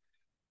method.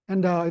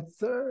 And it's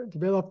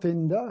developed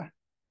in the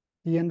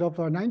end of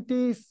the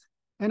 90s.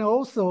 And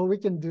also we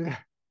can do,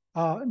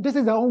 this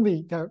is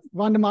only the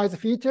randomized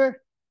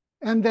feature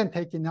and then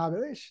take an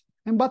average.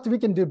 But we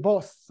can do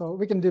both. So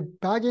we can do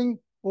bagging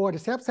or the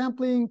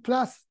subsampling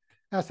plus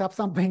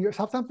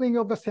subsampling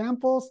of the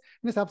samples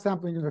and the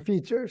subsampling of the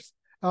features.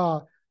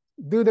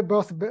 Do the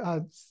both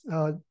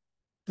the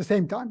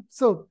same time.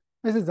 So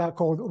this is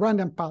called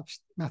random patch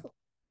method.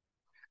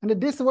 And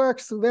this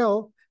works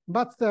well,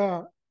 but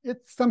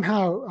it's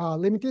somehow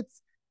limited.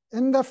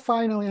 And the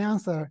final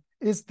answer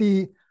is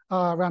the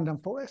random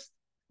forest.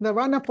 The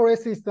random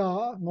forest is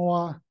the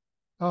more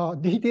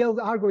detailed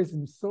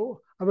algorithm.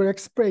 So I will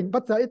explain,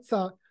 but it's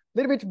a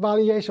little bit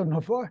variation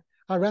of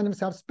a random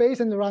subspace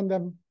and the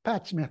random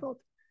patch method.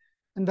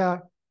 And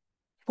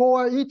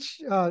for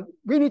each,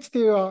 we need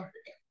to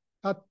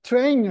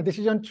train a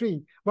decision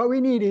tree. What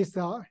we need is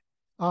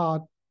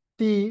the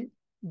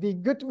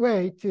good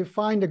way to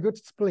find a good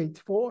split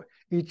for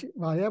each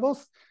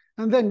variables.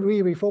 And then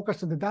we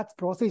focus on that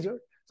procedure.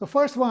 So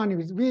first one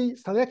is we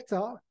select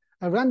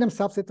a random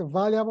subset of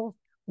variables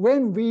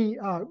when we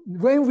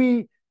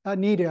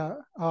need to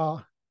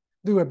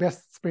do a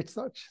best split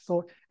search.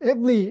 So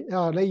every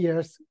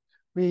layers,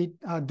 we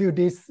do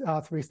these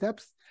 3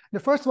 steps. The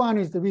first one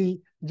is that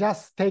we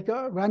just take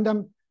a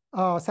random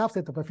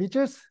subset of the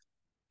features.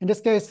 In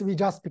this case, we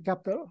just pick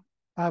up the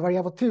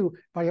variable 2,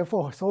 variable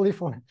 4, solely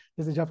for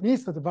this is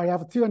Japanese, so the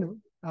variable 2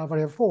 and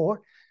variable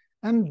 4,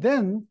 and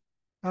then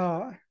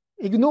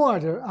ignore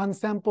the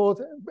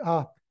unsampled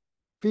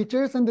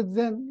features, and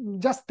then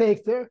just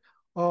take the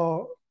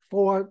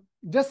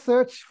just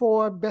search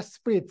for best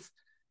splits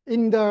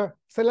in the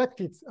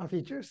selected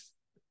features.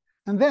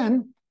 And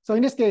then, so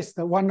in this case,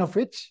 the one of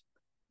which,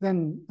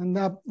 then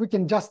we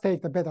can just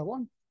take the better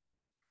one.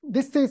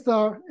 This is,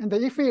 and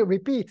if we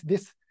repeat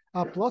this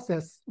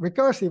process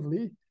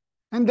recursively,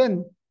 and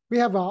then we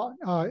have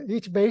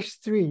each base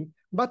tree,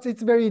 but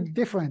it's very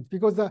different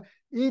because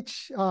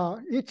each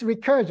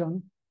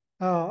recursion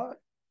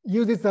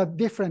uses a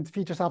different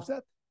feature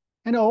subset.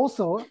 And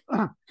also,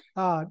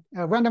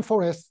 random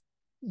forest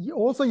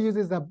also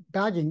uses the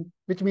bagging,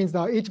 which means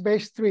that each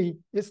base tree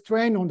is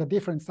trained on the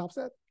different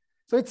subset.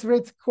 So it's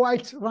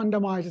quite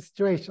randomized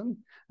situation.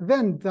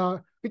 Then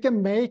we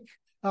can make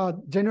a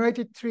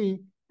generated tree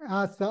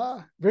as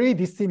very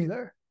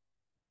dissimilar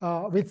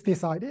with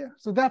this idea.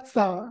 So that's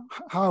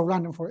how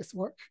random forests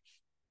work.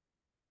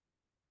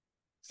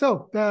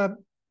 So the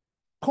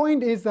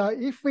point is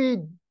if we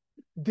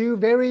do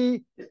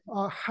very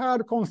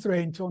hard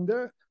constraints on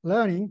the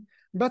learning,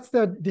 but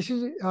the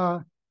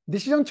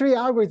decision tree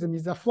algorithm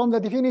is from the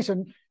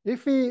definition,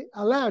 if we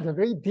allow a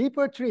very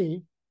deeper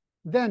tree,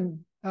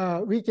 then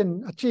we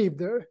can achieve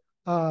the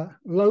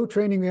low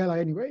training error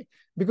anyway.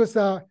 Because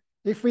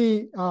if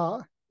we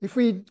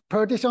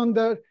partition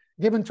the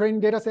given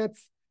training data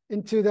sets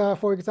into the,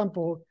 for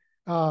example,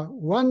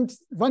 one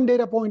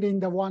data point in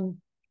the one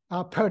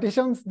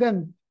partitions,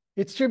 then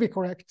it should be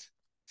correct.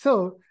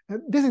 So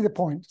this is the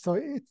point. So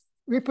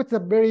we put a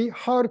very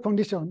hard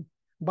condition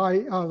by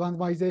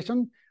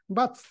randomization,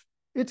 but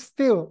it's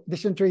still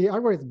decision tree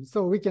algorithm.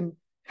 So we can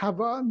have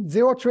a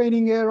 0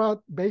 training error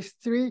base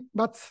tree,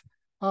 but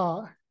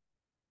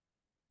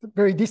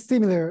very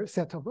dissimilar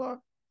set of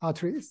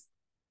trees.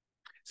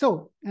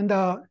 So, and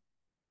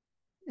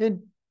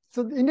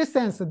so in this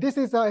sense, this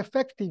is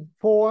effective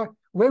for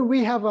when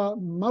we have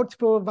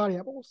multiple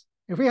variables.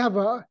 If we have,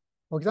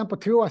 for example,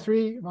 2 or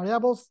 3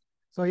 variables,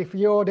 so if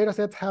your data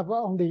sets have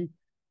only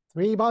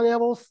 3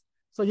 variables,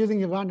 so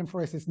using a random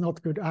forest is not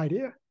a good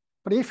idea.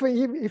 But if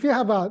you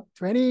have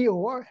 20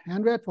 or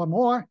 100 or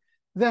more,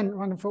 then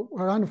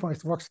random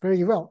forest works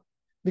very well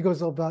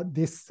because of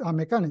this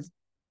mechanism.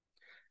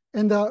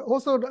 And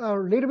also a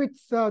little bit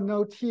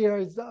note here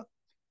is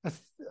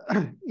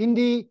in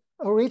the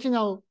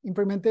original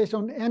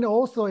implementation and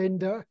also in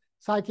the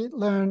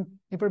scikit-learn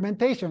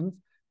implementations,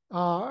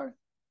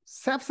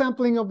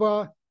 subsampling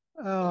of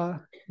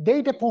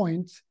data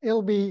points,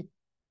 it'll be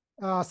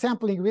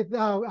sampling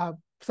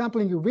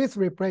with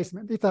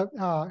replacement. It's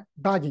a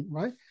bagging,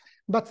 right?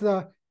 But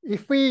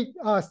if we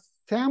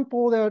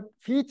sample the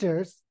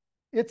features,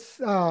 it's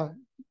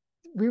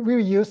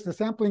we use the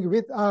sampling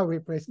with our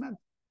replacement.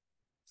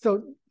 So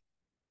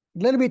a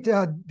little bit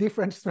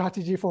different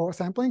strategy for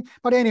sampling,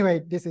 but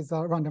anyway, this is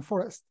a random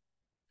forest.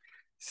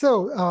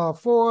 So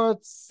for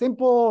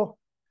simple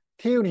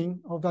tuning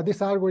of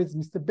this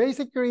algorithm, it's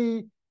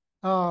basically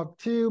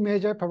 2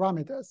 major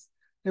parameters.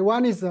 The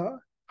one is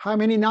how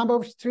many number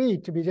of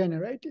trees to be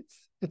generated.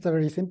 It's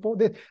very simple.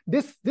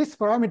 This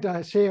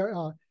parameter share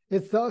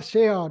is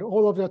shared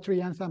all of the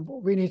tree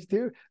ensemble. We need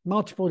to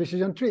multiple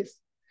decision trees.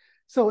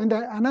 So and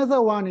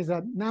another one is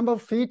a number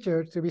of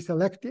features to be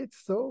selected.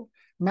 So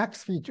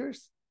max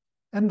features.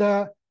 And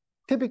the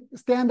typical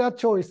standard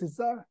choice is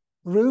the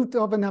root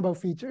of a number of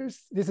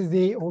features. This is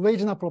the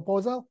original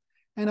proposal.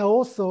 And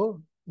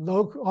also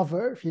log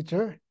over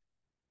feature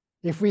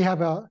if we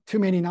have too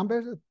many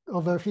numbers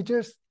of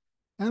features.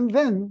 And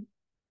then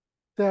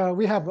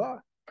we have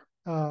a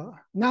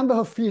number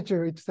of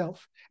feature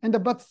itself. And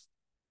the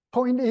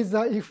point is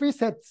that if we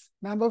set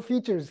number of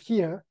features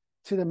here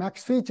to the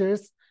max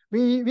features,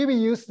 we will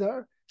use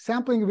the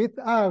sampling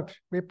without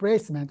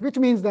replacement, which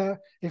means that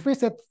if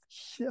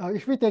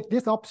we take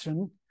this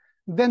option,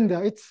 then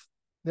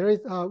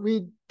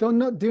we do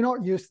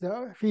not use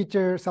the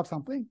feature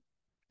subsampling.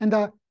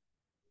 And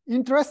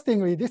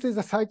interestingly, this is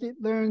a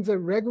scikit-learn's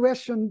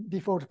regression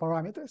default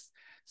parameters.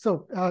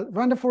 So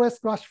random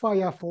forest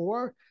classifier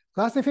for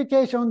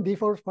classification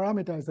default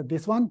parameter is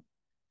this one,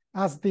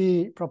 as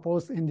the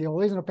proposed in the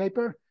original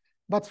paper.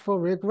 But for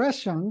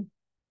regression,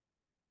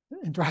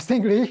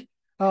 interestingly,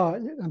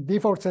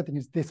 default setting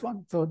is this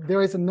one. So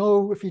there is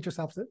no feature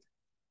subset.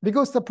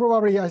 Because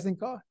probably, I think,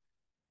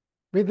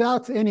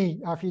 without any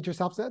feature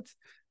subsets,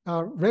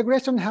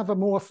 regression have a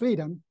more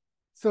freedom.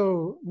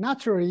 So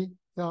naturally,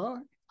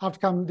 the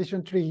outcome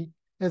decision tree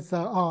is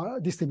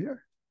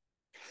dissimilar.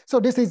 So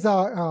this is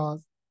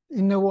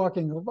inner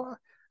working of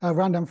a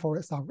random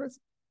forest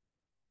algorithm.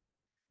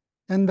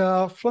 And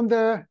from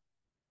the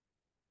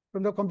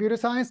from the computer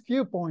science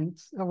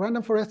viewpoint, a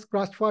random forest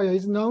classifier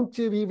is known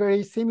to be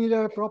very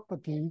similar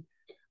property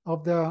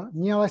of the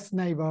nearest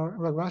neighbor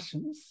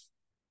regressions.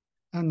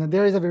 And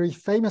there is a very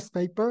famous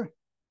paper,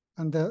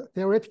 and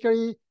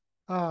theoretically,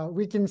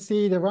 we can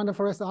see the random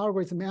forest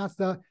algorithm as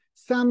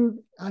some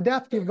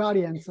adaptive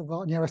variants of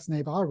nearest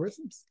neighbor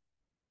algorithms.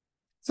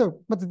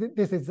 So, but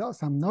this is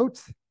some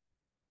notes.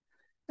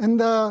 And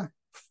the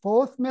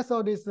fourth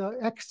method is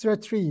extra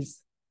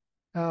trees,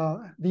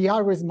 the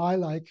algorithm I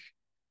like.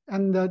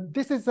 And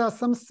this is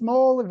some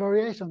small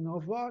variation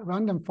of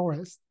random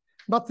forest,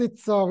 but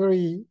it's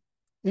very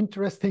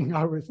interesting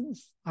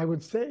algorithms, I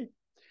would say.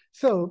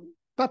 So,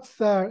 but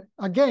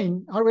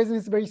again, algorithm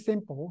is very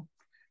simple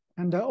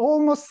and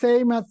almost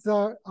same as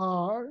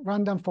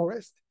random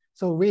forest.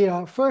 So we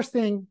are first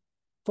thing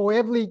for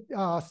every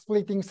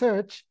splitting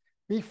search,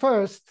 we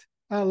first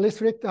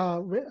select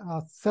a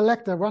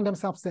random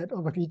subset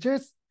of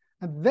features,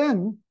 and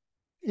then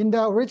in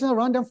the original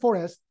random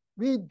forest,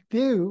 we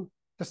do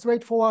the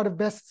straightforward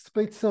best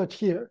split search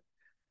here,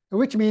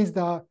 which means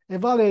the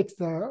evaluates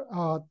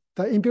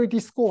the impurity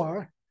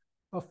score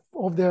of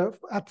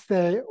at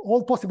the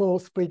all possible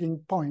splitting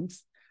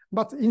points.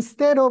 But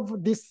instead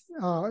of this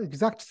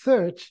exact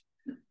search,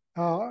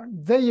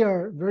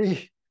 their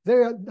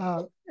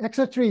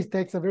extra trees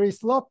takes a very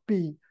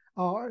sloppy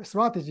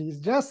strategy.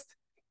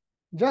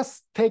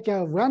 Just take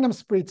a random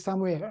split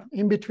somewhere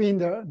in between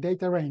the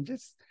data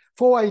ranges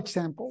for each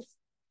sample,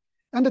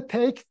 and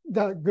take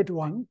the good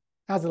one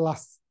as the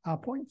last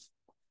point.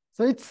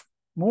 So it's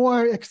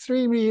more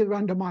extremely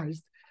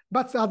randomized.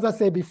 But as I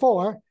said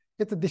before,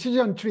 it's a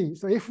decision tree.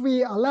 So if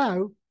we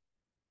allow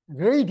a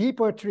very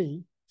deeper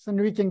tree, then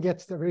we can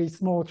get a very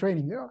small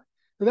training error.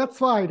 So that's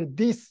why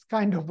this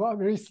kind of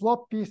very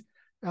sloppy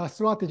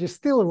strategy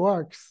still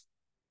works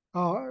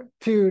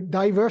to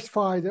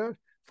diversify the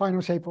final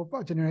shape of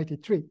a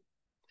generated tree.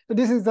 So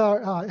this is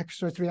the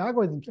extra tree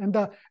algorithm.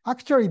 And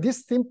actually,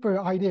 this simple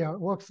idea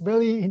works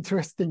very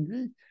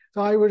interestingly.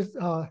 So I will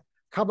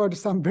cover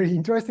some very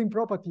interesting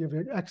property of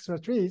extra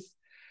trees.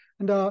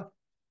 And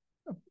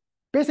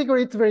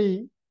basically, it's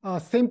very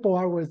simple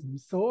algorithm.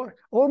 So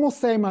almost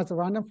same as a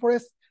random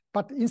forest,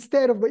 but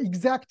instead of the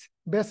exact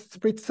best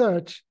split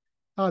search,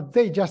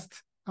 they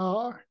just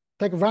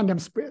take a random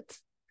split.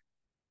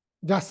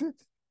 That's it.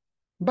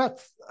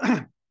 But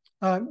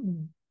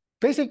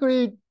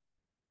basically,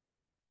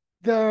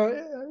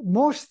 the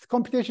most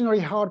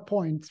computationally hard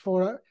points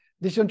for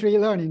decision tree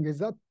learning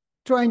is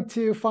trying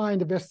to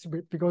find the best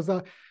split, because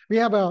we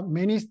have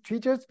many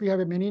features, we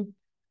have many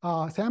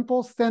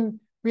samples, then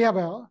we have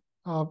a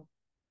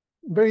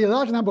very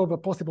large number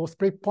of possible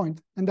split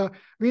points, and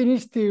we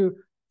need to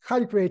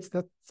calculate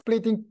the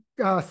splitting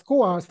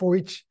scores for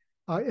each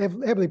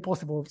every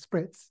possible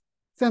splits.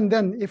 And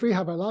then if we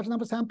have a large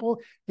number sample,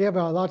 we have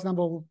a large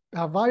number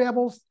of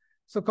variables,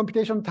 so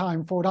computation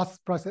time for that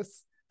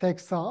process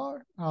takes a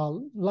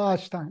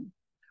large time.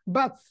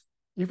 But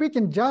if we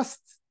can just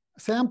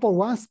sample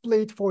one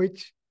split for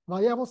each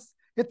variables,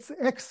 it's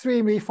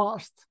extremely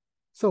fast.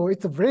 So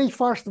it's a very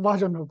fast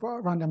version of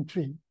a random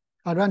tree,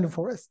 a random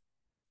forest.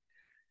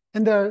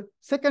 And the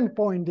second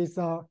point is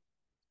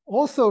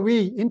also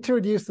we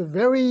introduce a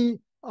very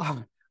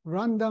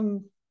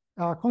random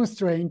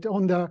constraint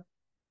on the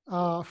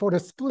for the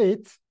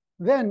split.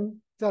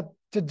 Then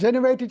the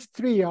generated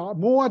tree are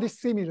more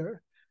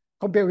dissimilar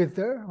compared with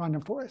the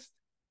random forest.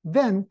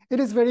 Then it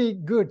is very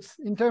good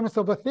in terms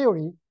of the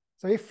theory.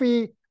 So if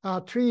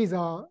trees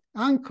are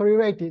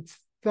uncorrelated,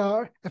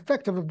 the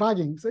effect of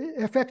bugging, so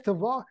effect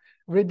of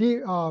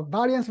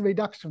variance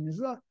reduction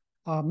is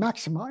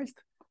maximized.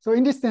 So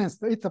in this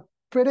sense, its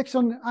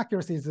prediction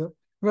accuracy is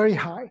very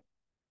high.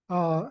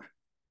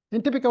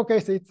 In typical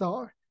case, it's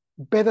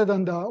better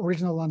than the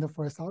original random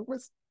forest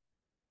algorithm.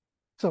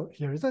 So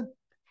here is it,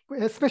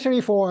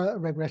 especially for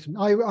regression.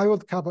 I will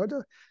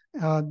cover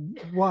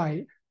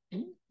why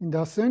in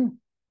the soon.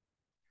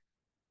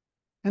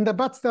 And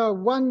but the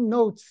one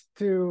note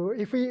to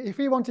if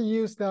we want to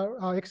use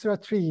the extra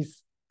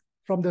trees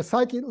from the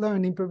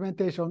scikit-learn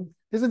implementation,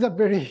 this is a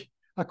very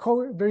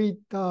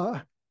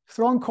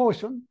strong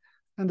caution.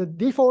 And the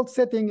default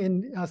setting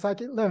in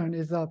scikit-learn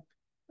is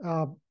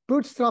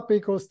bootstrap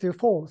equals to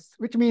false,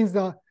 which means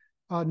no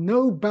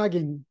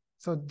bugging.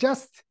 So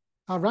just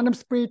a random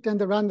split and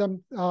the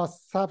random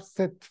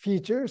subset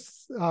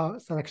features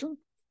selection.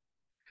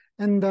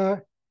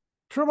 And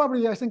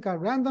probably I think a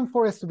random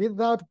forest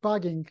without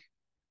bugging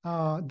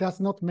does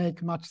not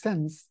make much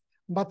sense.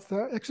 But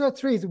the extra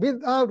trees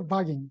without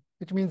bugging,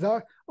 which means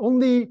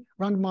only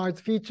randomized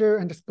feature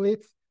and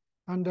splits,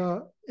 and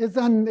is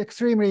an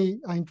extremely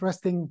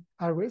interesting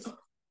algorithm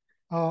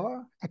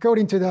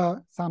according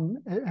to some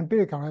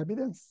empirical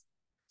evidence.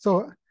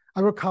 So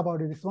I will cover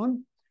this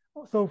one.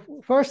 So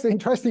first, the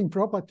interesting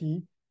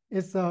property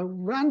is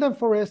random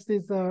forest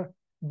is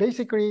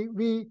basically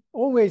we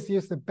always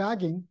use the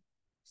bagging,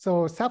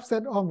 so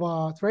subset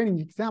of training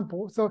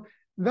example. So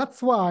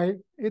that's why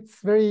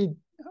it's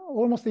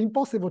almost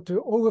impossible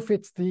to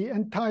overfit the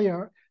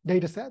entire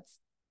data sets,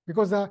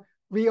 because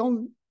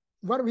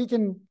what we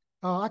can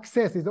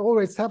access is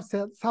always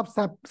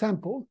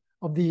subsample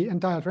of the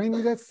entire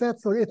training data set,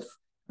 so it's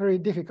very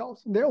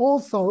difficult. They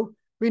also,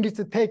 we need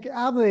to take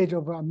average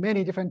of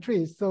many different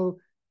trees, so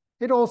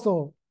it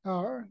also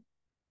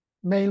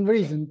main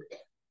reason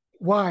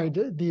why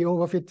the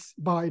overfit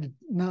by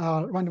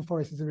random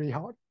forest is really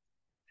hard.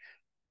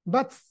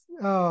 But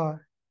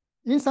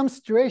in some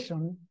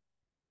situation,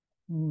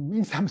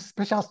 in some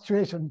special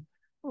situation,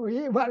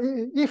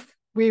 if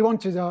we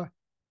want to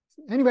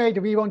anyway,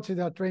 we want to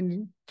the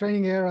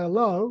training area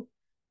low,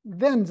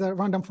 then the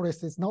random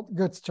forest is not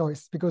good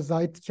choice because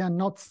it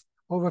cannot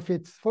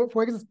overfit.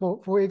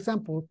 For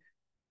example,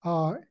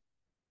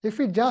 if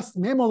we just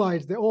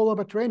memorize the all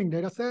over training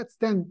data sets,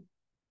 then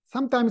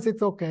sometimes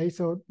it's okay.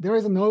 So there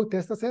is no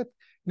test set.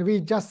 And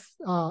we just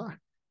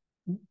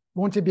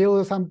want to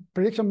build some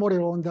prediction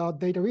model on the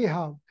data we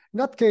have. In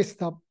that case,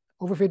 the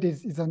overfit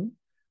is a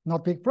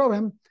not big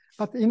problem.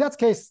 But in that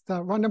case,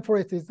 the random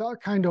forest is a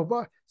kind of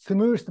a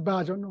smooth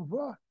version of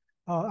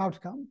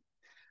outcome.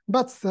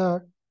 But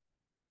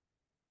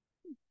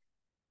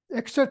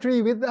extra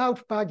tree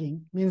without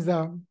bagging means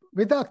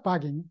without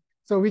bagging,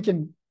 so we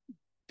can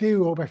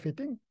do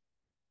overfitting.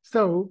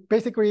 So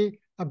basically,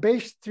 a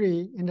base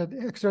tree in the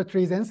extra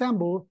trees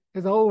ensemble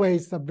is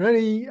always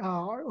very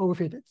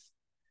overfitted.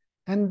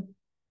 And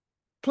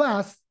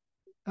plus,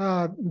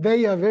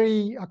 they are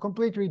very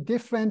completely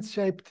different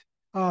shaped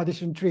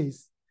decision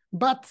trees.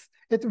 But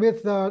it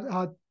with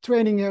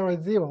training error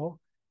 0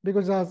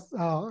 because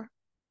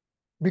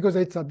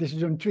it's a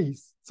decision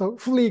trees. So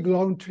fully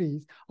grown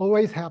trees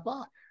always have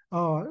a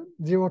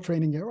 0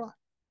 training error.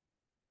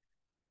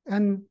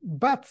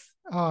 But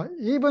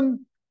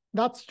even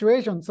that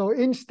situation, so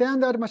in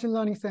standard machine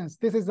learning sense,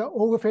 this is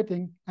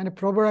overfitting and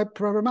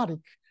problematic.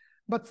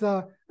 But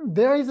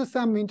there is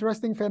some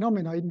interesting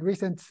phenomena in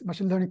recent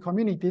machine learning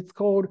community. It's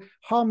called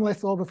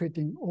harmless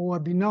overfitting or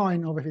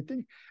benign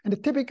overfitting.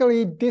 And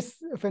typically this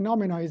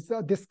phenomena is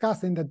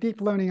discussed in the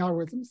deep learning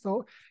algorithms.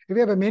 So if we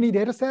have many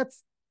data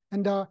sets,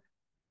 and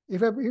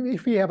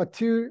if we have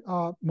two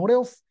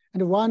models,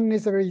 and one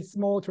is a very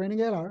small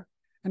training error,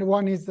 and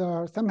one is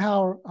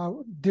somehow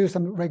do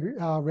some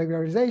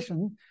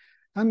regularization,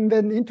 and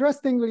then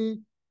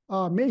interestingly,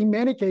 in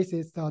many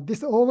cases,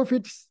 this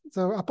overfit,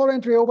 so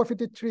apparently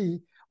overfitted tree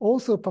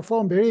also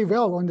perform very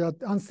well on the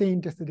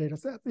unseen tested data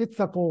set. It's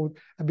called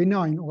a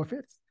benign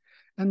overfits.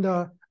 And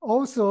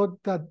also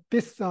that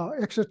this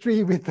extra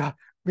tree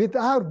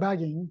without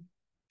bagging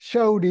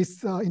show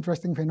this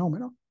interesting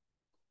phenomenon.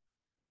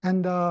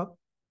 And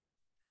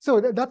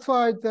so that's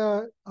why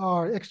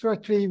our extra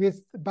tree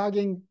with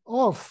bagging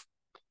off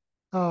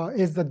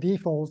is the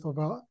default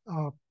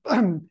of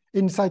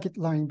in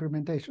scikit-learn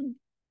implementation.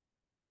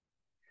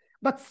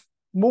 But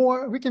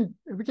more, we can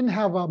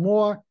have a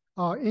more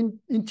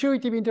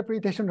intuitive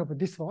interpretation of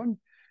this one.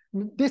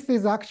 This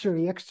is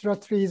actually extra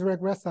trees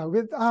regressor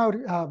without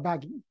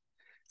bagging.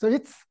 So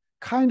it's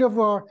kind of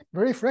a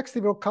very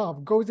flexible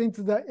curve, goes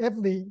into the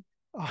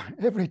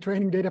every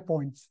training data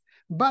points,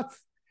 but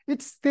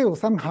it's still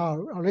somehow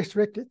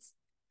restricted.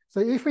 So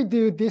if we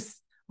do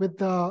this with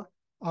the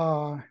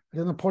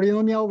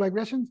polynomial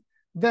regressions,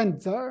 then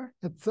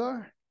it's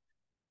a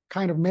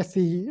kind of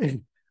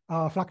messy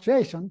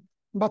fluctuation.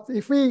 But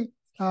if we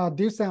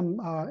do some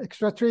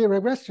extra tree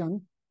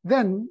regression,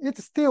 then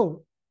it's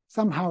still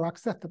somehow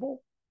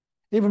acceptable,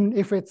 even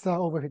if it's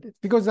overfitted,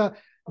 because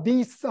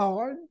these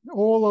are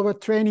all over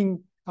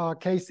training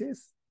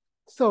cases.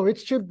 So it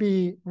should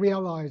be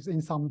realized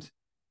in some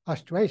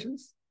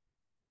situations.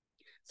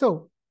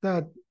 So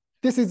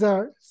this is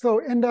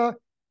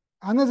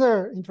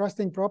another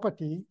interesting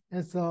property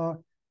is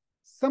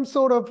some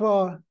sort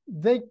of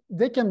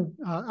they can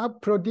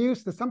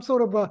produce some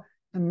sort of a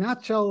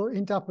natural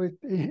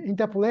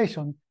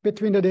interpolation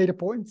between the data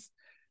points.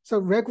 So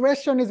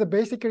regression is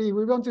basically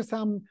we want to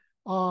some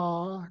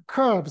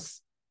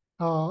curves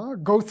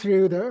go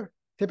through the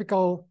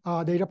typical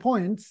data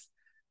points.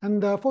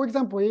 And for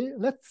example,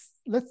 let's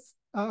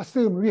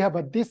assume we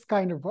have this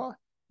kind of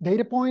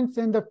data points,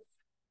 and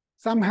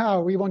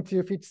somehow we want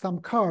to fit some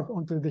curve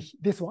onto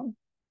this one.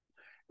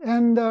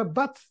 And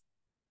but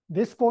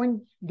this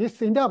point,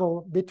 this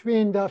interval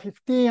between the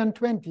 15 and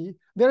 20,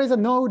 there is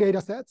no data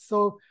set.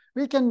 So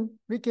we can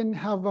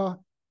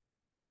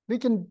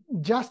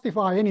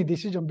justify any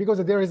decision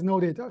because there is no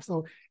data.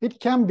 So it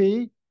can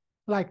be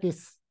like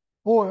this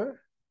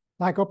or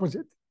like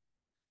opposite.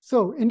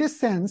 So in this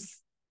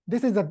sense,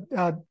 this is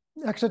a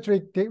extra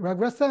tree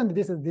regressor, and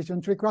this is a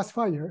decision tree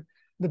classifier.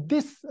 But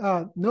this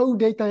no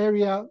data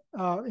area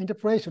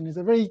interpretation is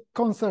a very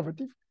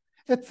conservative.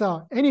 It's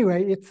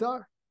anyway, it's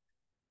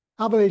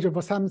average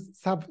of some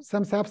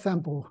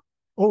subsample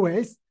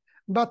always.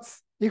 But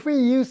if we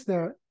use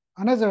the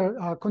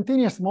another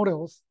continuous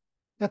models,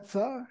 it's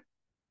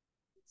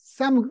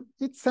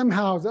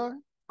somehow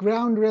the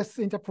groundless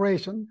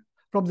interpretation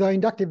from the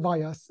inductive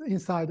bias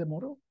inside the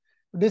model.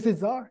 This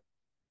is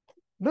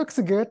looks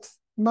good,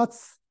 but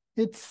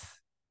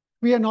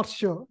we are not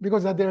sure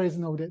because there is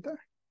no data.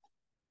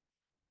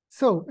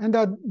 So, and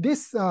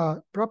this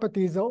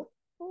property is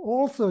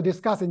also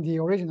discussed in the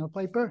original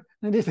paper.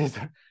 And this is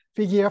a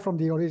figure from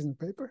the original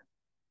paper.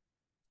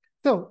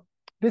 So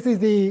this is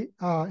the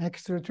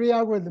extra tree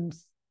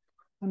algorithms.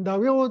 And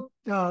we will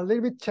a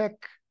little bit check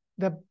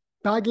the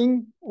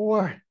bagging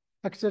or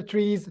extra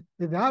trees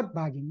without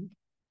bagging.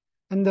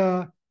 And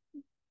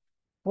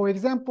for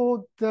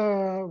example,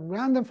 the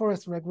random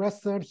forest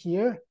regressor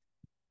here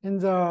in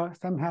the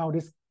somehow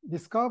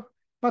this curve.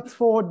 But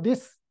for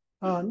this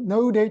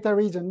no data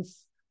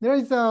regions, there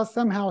is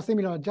somehow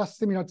similar, just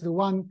similar to the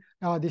one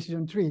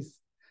decision trees.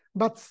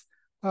 But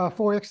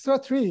for extra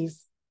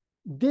trees,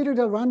 due to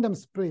the random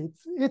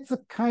splits, it's a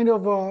kind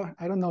of,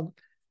 I don't know,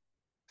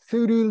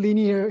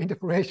 pseudo-linear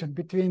interpolation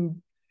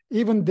between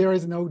even there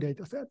is no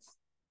data sets.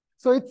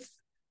 So it's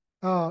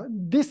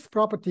this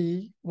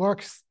property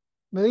works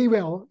very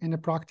well in the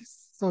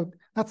practice. So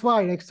that's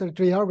why extra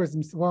tree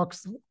algorithms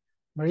works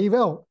very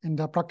well in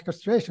the practical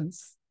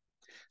situations.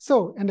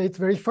 So, and it's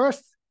very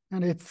first,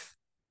 and it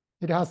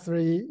has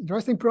very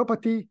interesting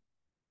property,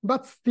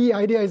 but the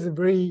idea is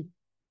very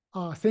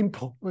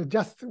simple, with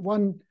just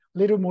one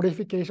little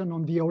modification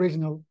on the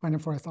original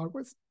random forest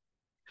algorithm.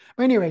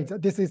 Anyway,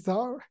 this is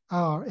our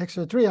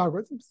extra tree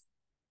algorithms.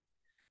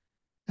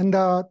 And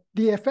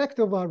the effect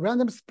of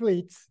random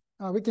splits,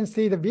 we can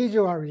see the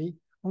visually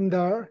on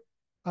the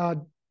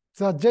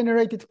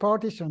generated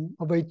partition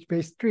of each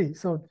base tree.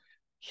 So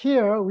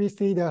here we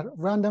see the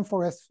random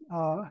forest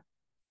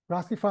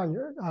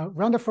classifier,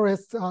 random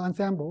forest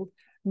ensemble.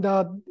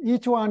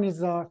 Each one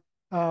is a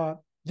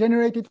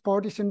generated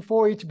partition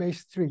for each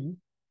base tree.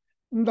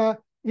 And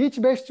each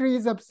base tree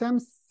is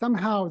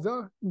somehow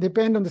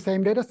depend on the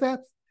same data set.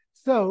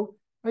 So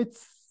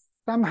it's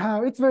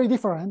somehow, it's very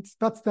different,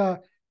 but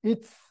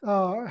it's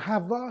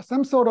have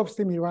some sort of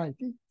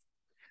similarity.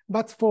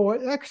 But for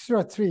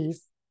extra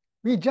trees,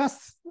 we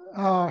just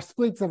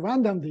split them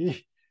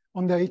randomly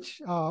on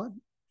each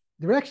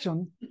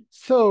direction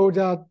so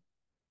that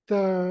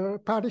the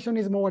partition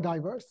is more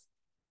diverse.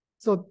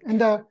 So in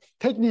the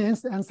technique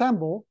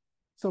ensemble,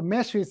 so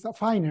mesh is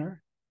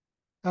finer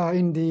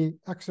in the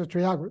extra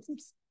tree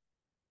algorithms.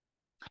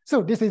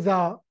 So this is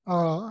the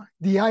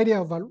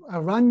idea of a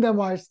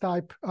randomized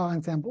type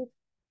ensemble.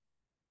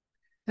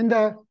 And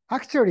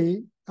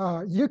actually,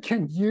 you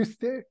can use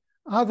the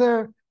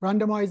other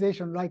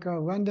randomization, like a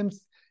random,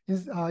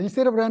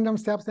 instead of random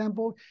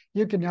subsample,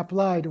 you can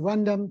apply the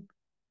random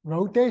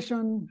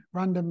rotation,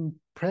 random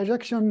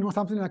projection, or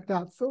something like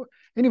that. So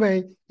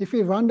anyway, if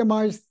we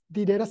randomize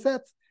the data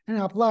set and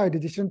apply the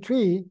decision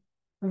tree,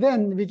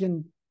 then we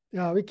can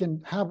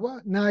have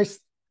a nice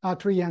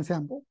tree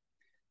ensemble.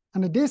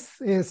 And this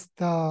is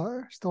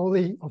the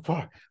story of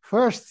our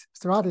first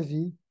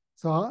strategy.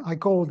 So I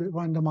called it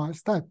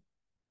randomized type.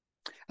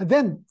 And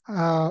then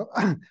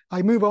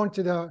I move on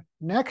to the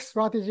next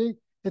strategy.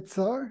 It's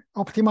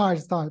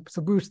optimized type,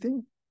 so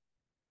boosting.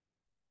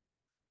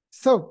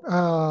 So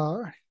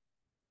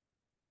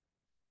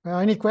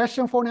any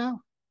question for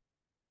now?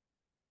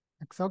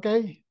 It's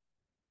okay.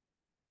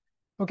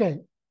 Okay.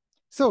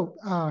 So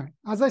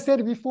as I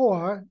said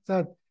before,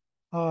 that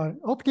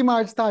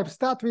optimized type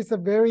start with a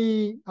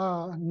very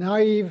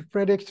naive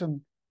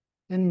prediction.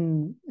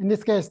 In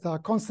this case, the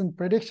constant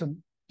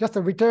prediction, just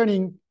a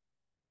returning.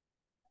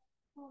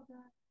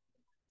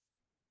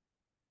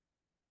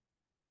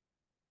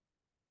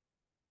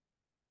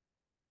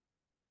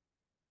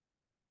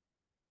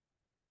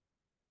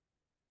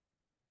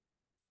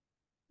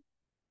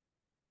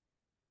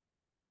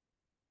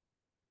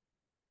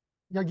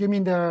 Yeah, you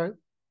mean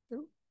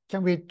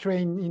can we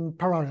train in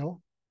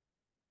parallel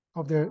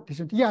of the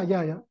decision?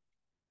 Yeah.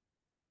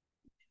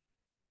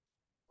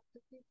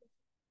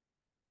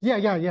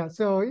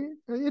 So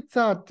it's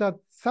the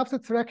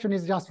subset selection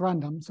is just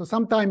random. So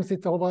sometimes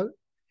it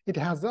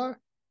has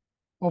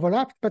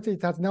overlapped, but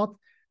it has not.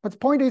 But the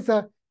point is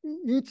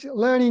each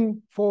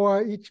learning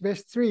for each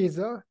base tree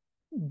is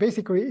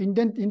basically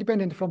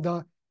independent from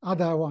the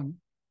other one.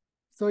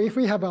 So if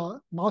we have a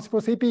multiple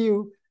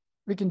CPU,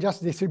 we can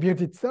just distribute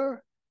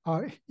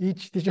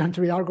each decision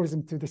tree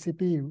algorithm to the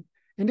CPU.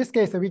 In this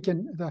case, we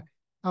can the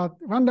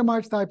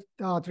randomized type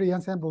tree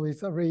ensemble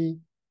is a very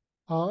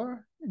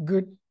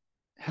good,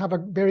 have a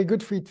very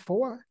good fit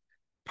for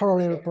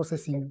parallel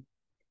processing.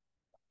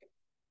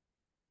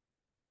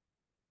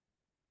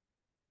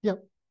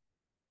 Yep.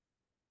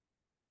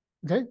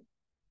 Okay.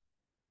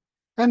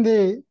 And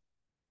the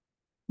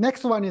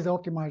next one is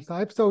optimized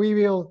type. So we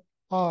will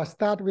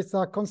start with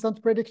a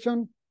constant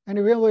prediction,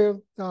 and we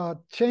will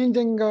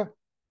changing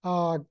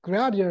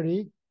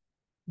gradually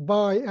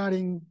by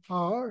adding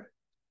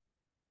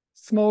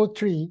small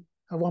tree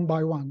one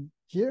by one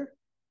here.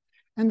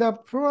 And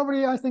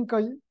probably I think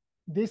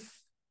this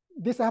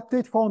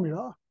update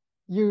formula,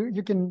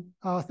 you can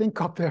think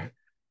of the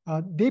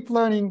deep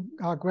learning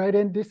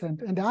gradient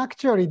descent. And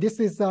actually, this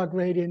is a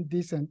gradient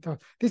descent.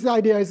 This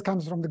idea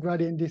comes from the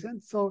gradient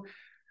descent. So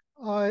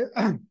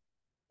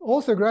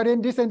also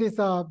gradient descent is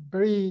a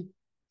very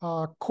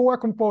core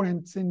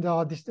component in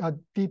the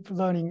deep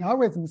learning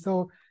algorithm.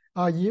 So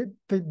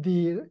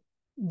the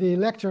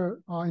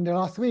lecture in the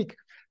last week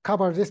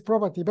covered this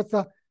property. But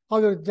I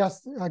will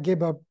just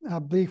give a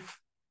brief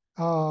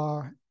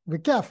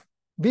recap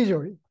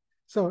visually.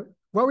 So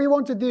what we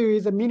want to do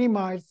is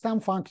minimize some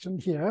function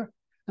here,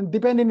 and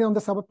depending on the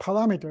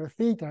subparameter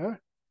theta,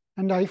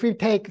 and if we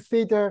take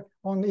theta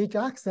on each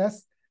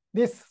axis,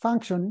 this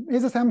function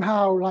is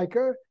somehow like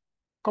a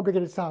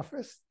complicated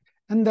surface.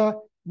 And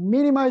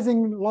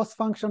minimizing loss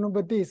function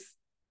over this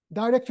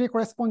directly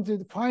corresponds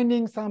to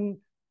finding some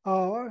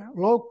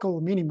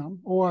local minimum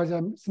or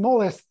the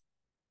smallest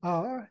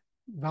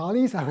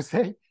values, I would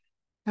say,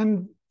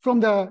 and from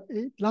the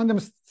random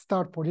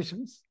start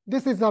positions.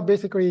 This is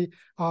basically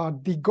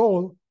the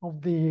goal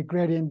of the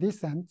gradient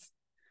descent.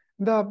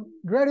 The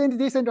gradient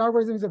descent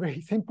algorithm is a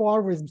very simple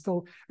algorithm.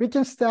 So we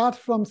can start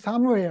from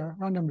somewhere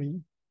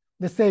randomly,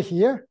 let's say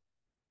here,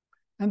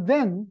 and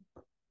then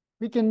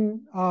we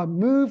can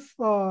move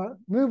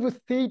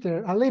with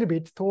theta a little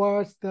bit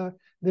towards the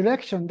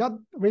direction that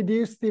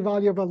reduces the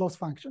value of a loss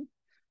function.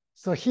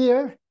 So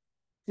here,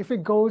 if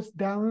it goes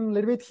down a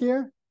little bit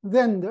here,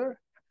 then the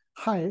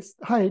height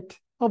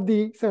of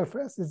the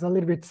surface is a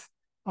little bit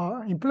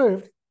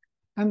improved.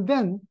 And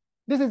then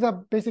this is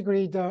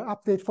basically the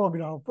update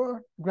formula of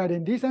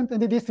gradient descent.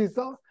 And this is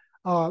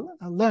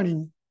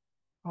learning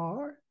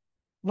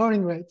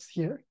rates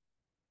here,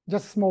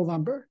 just a small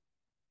number.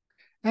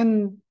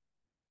 And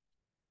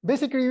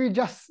basically, we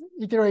just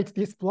iterate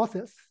this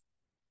process.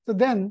 So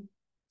then,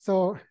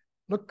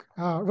 look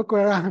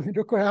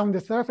around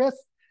the surface,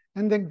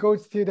 and then go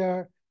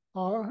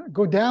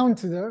down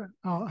to the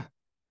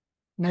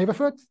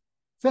neighborhood.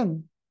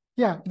 Then,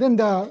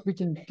 we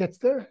can get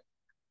there.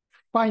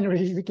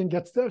 Finally, we can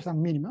get there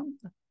some minimum.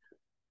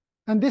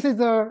 And this is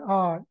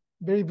a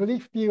very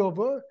brief view of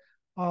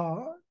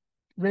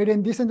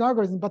gradient descent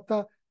algorithm. But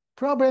the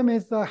problem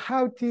is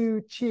how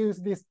to choose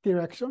this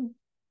direction.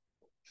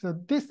 So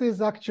this is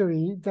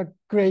actually the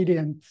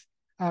gradient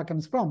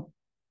comes from.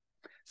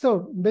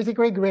 So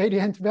basically,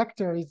 gradient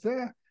vector is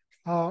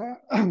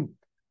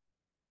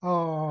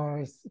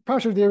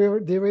partial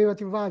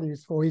derivative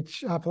values for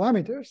each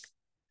parameters.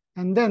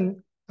 And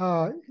then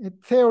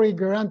theory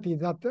guarantees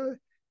that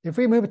if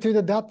we move to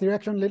that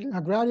direction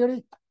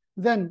gradually,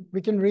 then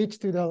we can reach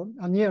to the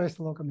nearest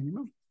local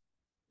minimum.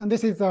 And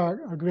this is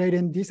our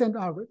gradient descent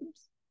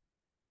algorithms.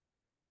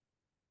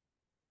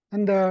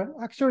 And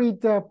actually,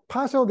 the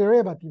partial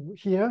derivative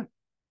here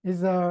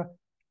is a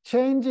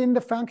change in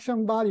the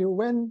function value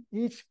when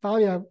each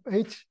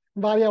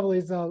variable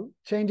is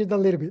changed a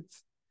little bit.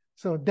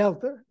 So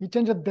delta, we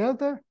change the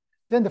delta,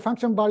 then the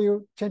function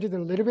value changes a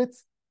little bit.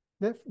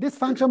 This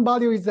function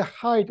value is the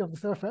height of the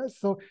surface.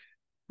 So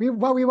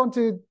what we want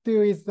to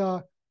do is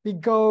we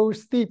go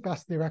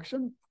steepest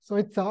direction. So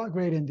it's a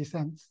gradient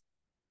descent.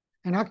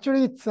 And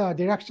actually, it's a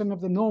direction of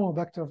the normal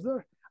vector of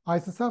the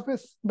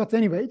isosurface. But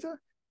anyway,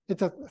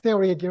 it's a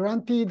theory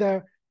guarantee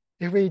that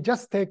if we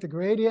just take the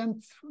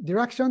gradient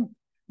direction,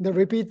 then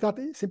repeat that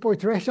simple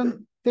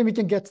iteration, then we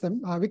can get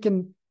them. We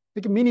can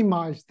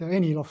minimize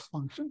any loss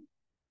function.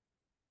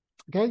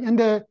 Okay,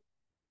 and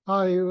I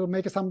will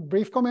make some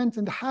brief comments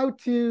on how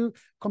to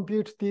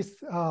compute this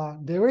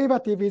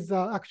derivative is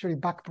actually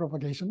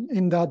backpropagation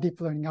in the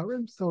deep learning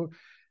algorithm. So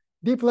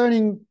deep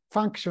learning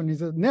function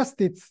is a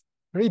nested,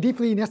 very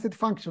deeply nested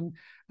function,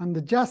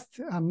 and just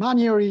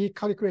manually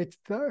calculate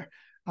the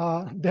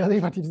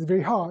derivative is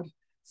very hard.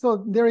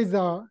 So there is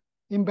we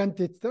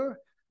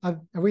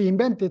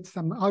invented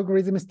some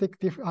algorithmic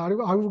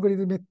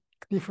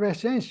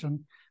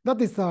differentiation. That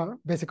is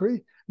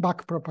basically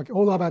backpropagation,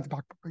 all about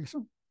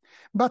backpropagation.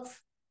 But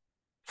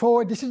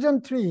for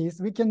decision trees,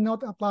 we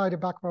cannot apply the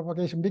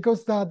backpropagation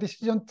because the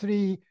decision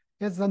tree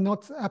is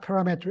not a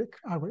parametric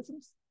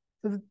algorithms.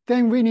 So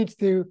then we need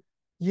to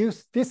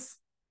use this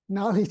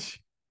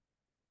knowledge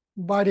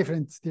by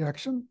different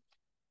direction.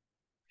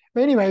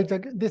 But anyway,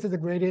 this is a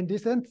gradient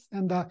descent.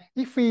 And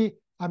if we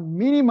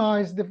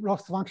minimize the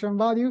loss function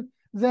value,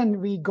 then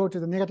we go to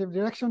the negative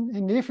direction.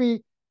 And if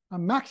we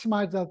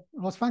maximize the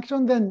loss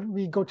function, then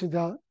we go to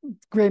the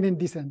gradient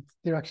descent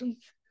direction.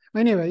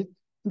 Anyway,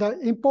 the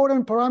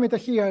important parameter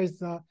here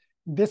is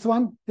this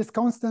one, this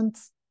constant,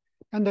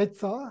 and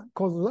it's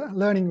called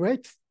learning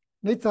rate.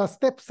 It's a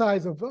step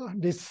size of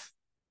this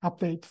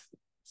update.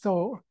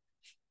 So,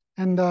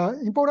 and the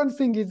important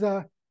thing is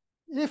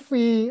if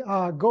we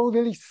go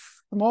very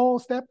small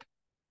step,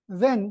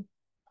 then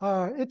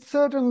it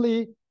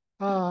certainly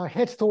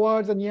heads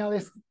towards the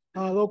nearest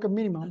local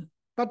minimum,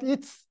 but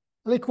it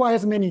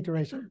requires many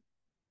iterations.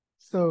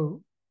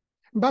 So,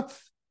 but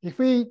if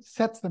we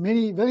set the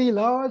very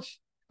large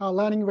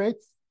learning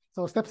rates,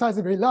 so step size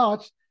is very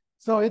large,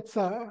 so it's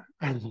a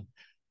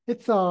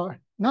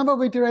number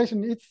of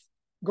iterations. It's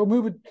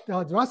move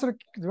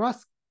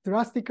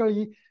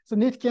drastically, so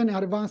it can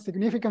advance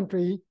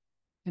significantly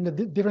in the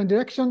different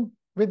direction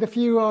with a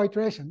few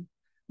iterations.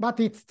 But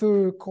it's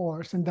too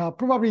coarse, and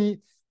probably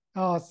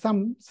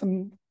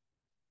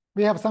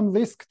we have some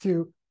risk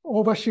to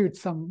overshoot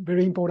some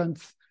very important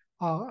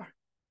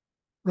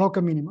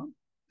local minimum.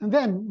 And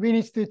then we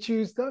need to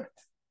choose the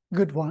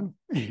good one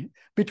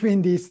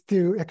between these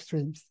two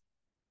extremes.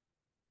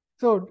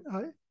 So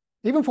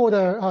even for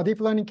the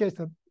deep learning case,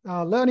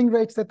 learning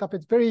rate setup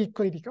is very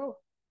critical,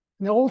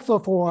 and also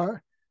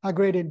for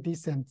gradient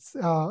descents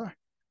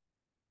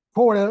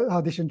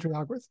for decision tree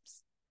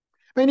algorithms.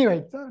 But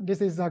anyway,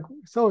 this is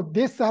so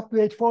this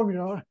update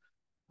formula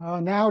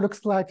now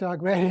looks like a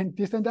gradient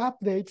descent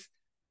update,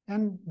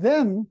 and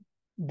then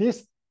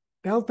this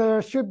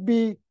delta should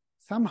be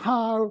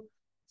somehow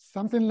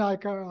something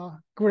like a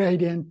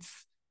gradient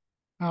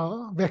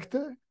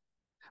vector.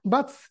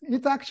 But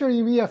it's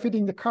actually, we are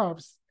fitting the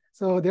curves.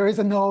 So there is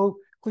no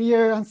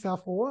clear answer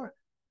for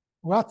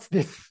what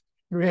this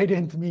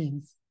gradient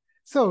means.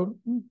 So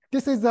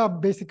this is the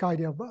basic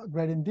idea of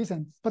gradient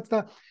descent.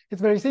 But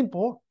it's very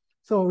simple.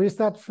 So we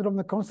start from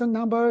the constant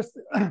numbers,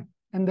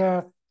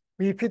 and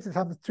we fit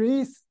some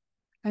trees,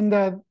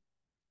 and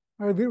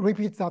we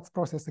repeat that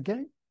process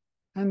again.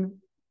 And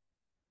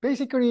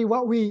basically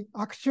what we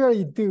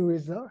actually do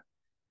is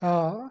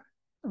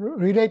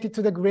related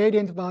to the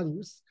gradient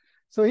values.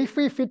 So if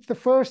we fit the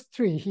first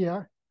tree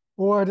here,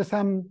 or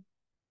some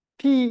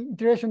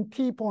iteration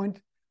t point,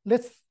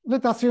 let's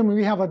assume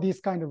we have this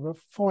kind of a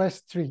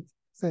forest tree.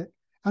 So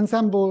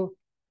ensemble,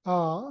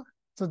 so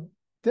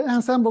the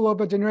ensemble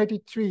of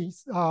generated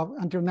trees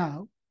until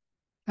now.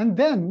 And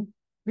then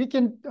we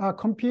can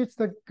compute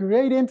the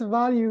gradient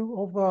value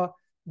of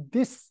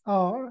this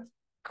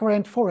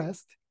current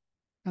forest.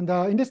 And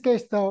in this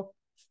case, though,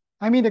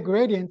 I mean the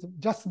gradient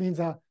just means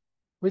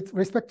with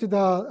respect to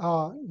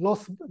the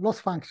loss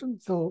function.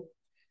 So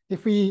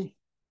if we,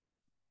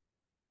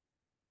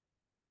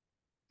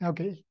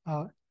 okay,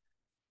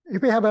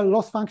 if we have a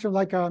loss function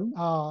like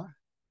a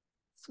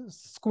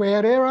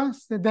square error,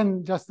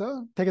 then just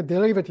take a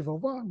derivative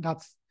of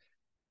that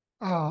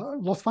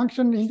loss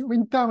function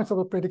in terms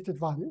of predicted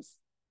values.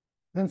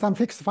 Then some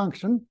fixed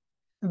function.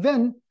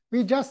 Then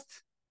we just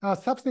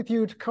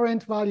substitute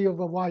current value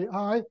of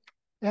yi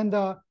and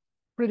the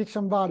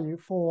prediction value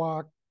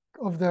for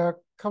of the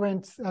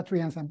current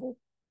tree ensemble.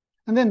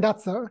 And then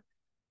that's a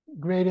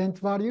gradient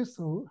value.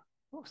 So,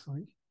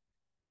 sorry.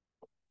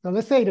 So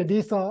let's say that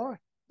these are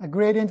a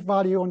gradient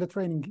value on the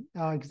training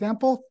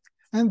example.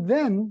 And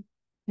then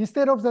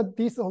instead of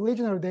this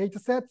original data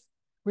set,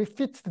 we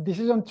fit the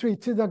decision tree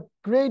to the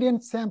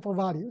gradient sample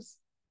values.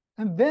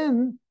 And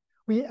then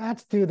we add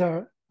to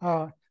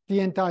the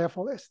entire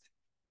forest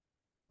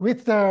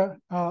with the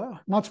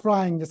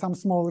multiplying some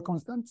small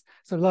constants,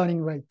 so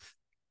learning rate.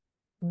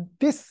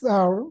 This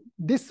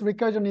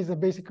recursion is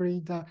basically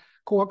the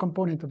core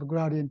component of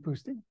gradient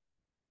boosting.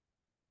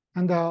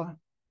 And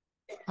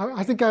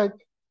I think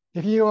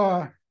if you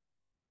are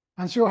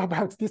unsure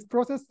about this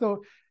process,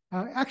 so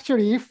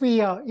actually, if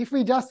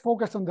we just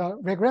focus on the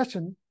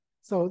regression,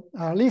 so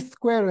least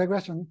square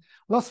regression,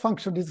 loss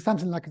function is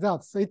something like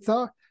that. So it's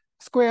a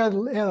squared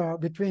error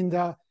between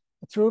the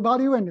true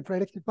value and the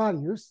predicted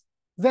values.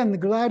 Then the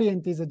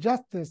gradient is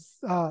just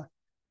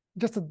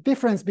a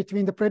difference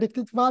between the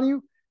predicted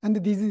value and the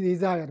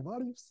desired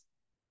values.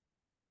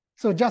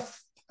 So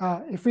just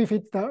if we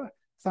fit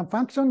some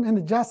function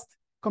and just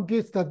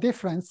compute the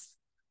difference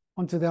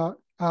onto the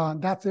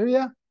that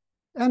area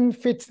and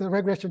fit the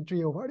regression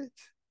tree over it.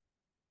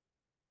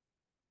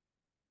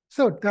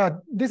 So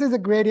this is a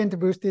gradient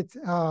boosted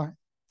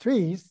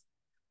trees,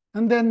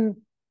 and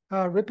then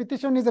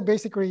repetition is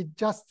basically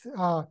just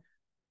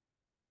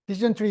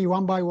decision tree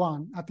one by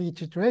one at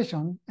each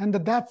iteration, and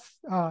that's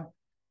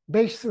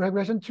base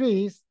regression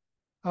trees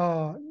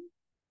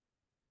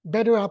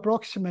better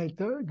approximate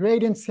the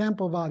gradient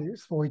sample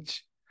values for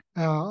each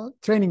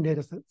training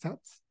data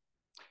sets.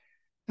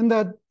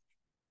 And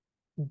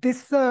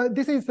this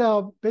is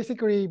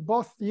basically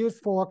both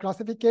used for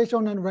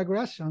classification and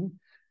regression.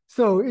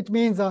 So it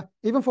means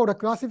even for the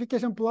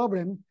classification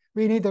problem,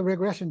 we need a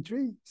regression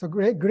tree. So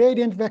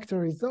gradient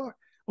vector is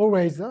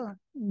always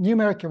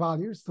numeric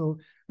values. So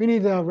we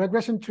need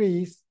regression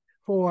trees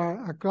for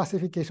a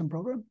classification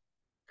problem.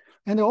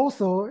 And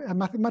also,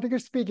 mathematically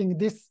speaking,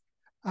 this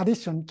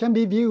addition can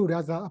be viewed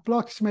as an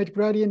approximate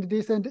gradient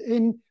descent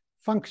in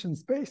function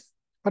space.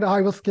 But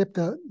I will skip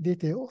the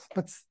details,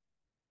 but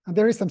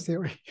there is some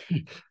theory.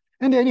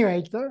 And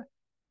anyway,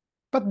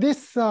 but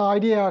this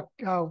idea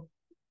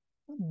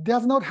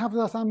does not have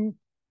some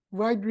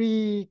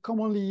widely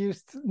commonly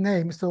used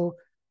name. So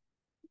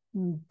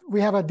we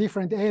have a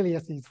different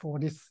aliases for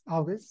this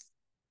algorithm.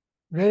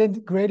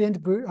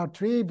 Gradient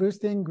tree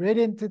boosting,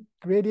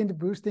 gradient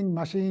boosting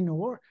machine,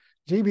 or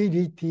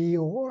GBDT,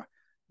 or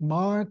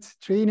MART,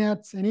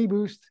 TreeNet, any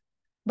boost.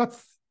 But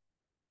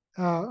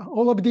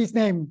all of these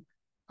names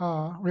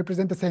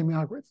represent the same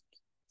algorithm,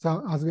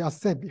 so as we have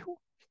said before.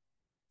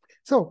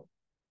 So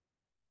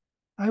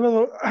I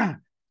will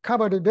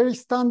cover the very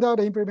standard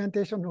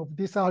implementation of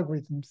these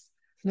algorithms.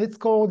 And it's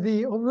called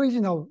the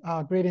original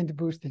gradient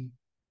boosting.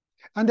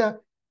 And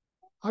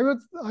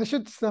I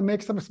should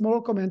make some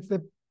small comments.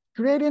 The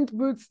gradient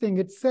boosting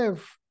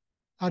itself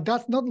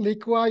does not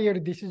require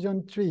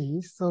decision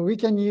trees. So we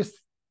can use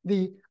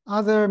the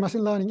other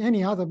machine learning,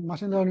 any other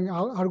machine learning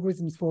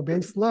algorithms for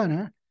base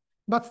learner.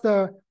 But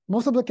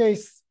most of the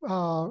case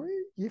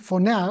for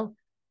now,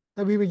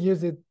 we will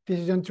use the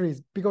decision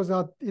trees because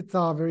it's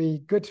a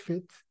very good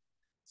fit.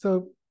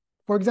 So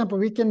for example,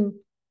 we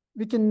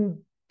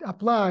can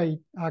apply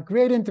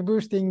gradient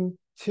boosting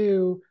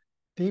to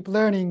deep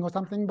learning or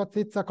something, but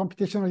it's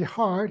computationally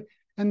hard,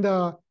 and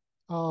the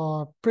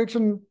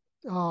prediction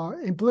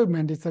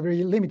improvement is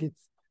very limited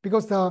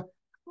because the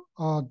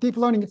deep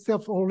learning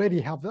itself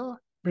already have a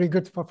very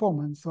good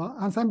performance. So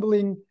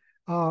ensembling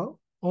all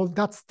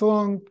that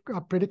strong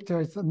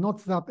predictor is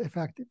not that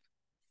effective.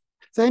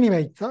 So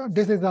anyway,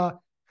 this is a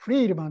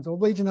Friedman's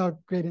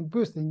original gradient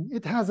boosting.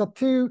 It has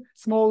two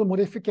small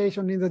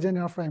modifications in the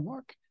general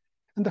framework.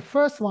 And the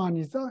first one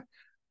is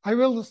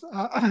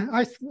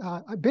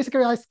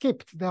basically I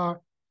skipped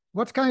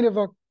what kind of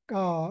a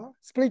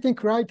splitting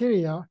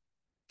criteria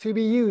to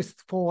be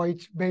used for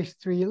each base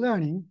tree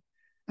learning.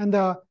 And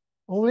the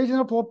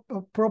original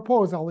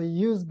proposal, we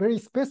use very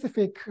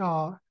specific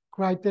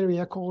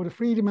criteria called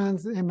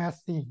Friedman's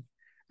MSE.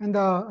 And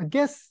I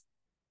guess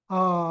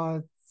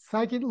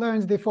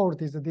scikit-learn's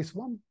default is this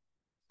one.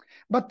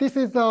 But this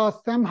is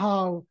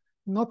somehow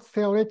not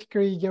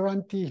theoretically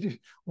guaranteed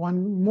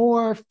one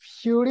more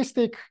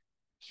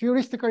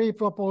heuristically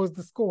proposed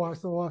score.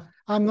 So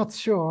I'm not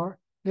sure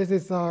this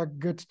is a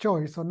good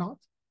choice or not.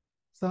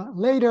 So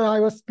later I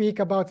will speak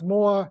about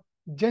more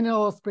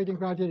general splitting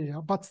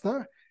criteria, but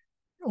the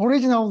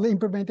original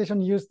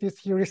implementation used this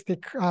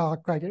heuristic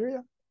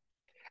criteria.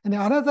 And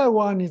another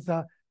one is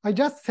I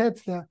just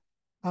set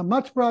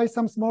multiply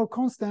some small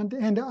constant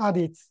and add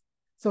it.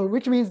 So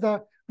which means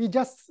that we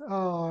just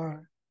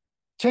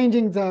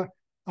changing the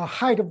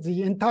height of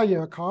the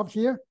entire curve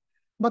here.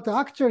 But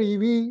actually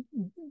we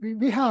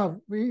have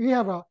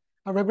a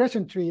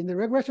regression tree, and the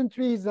regression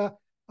tree is a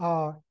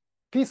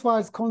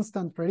piecewise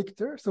constant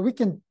predictor. So we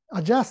can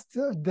adjust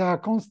the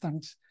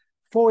constants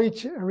for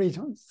each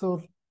region.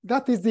 So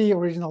that is the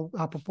original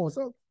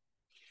proposal.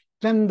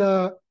 Then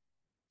the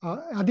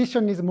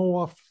addition is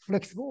more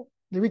flexible.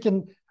 We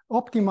can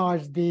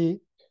optimize the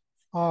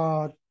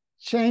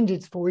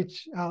changes for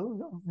each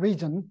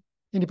region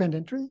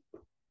independently.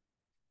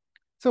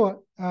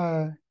 So,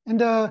 and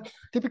the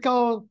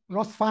typical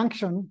loss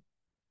function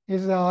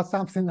is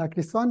something like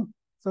this one.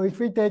 So if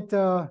we take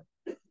the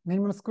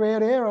minimum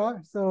squared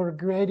error, so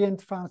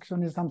gradient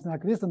function is something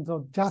like this, and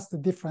so just the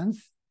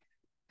difference.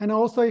 And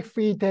also if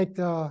we take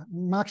the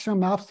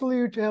maximum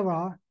absolute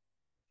error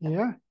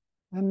here,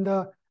 and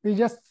we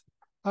just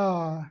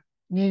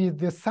need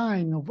the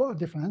sign of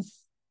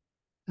difference.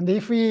 And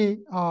if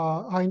we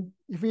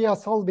are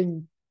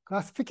solving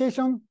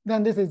classification,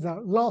 then this is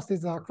loss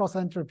is a cross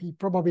entropy,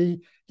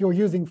 probably you're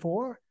using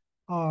for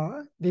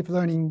deep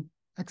learning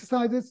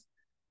exercises.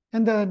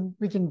 And then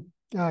we can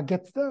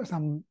get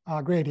some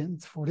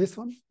gradients for this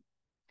one.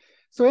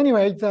 So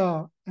anyway,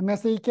 the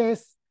MSE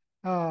case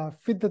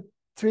fit the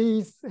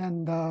trees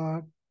and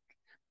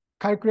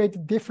calculate the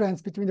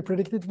difference between the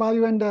predicted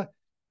value and the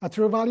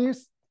true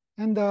values,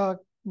 and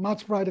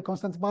multiply the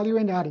constant value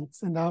and add it,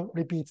 and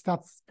repeats that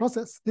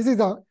process. This is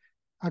a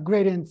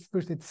gradient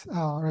boosted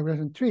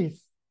regression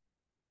trees.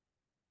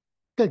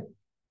 Okay,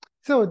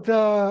 so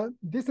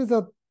this is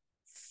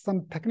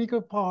some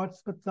technical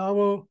parts, but I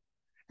will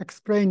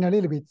explain a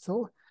little bit.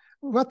 So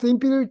what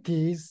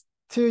impurities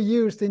to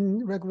use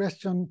in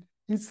regression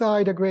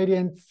inside the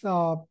gradient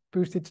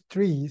boosted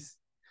trees?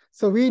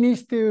 So we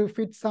need to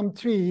fit some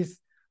trees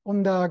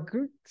on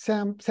the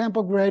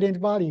sample gradient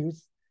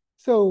values.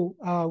 So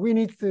we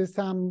need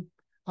some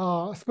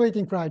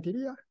splitting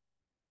criteria.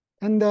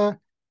 And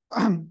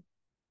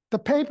the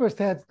paper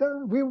says that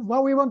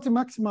what we want to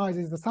maximize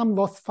is the sum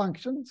loss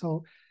function.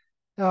 So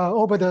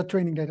over the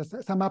training data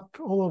set, sum up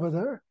all over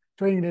the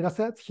training data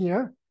set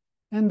here.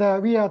 And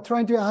we are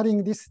trying to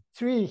adding this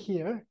tree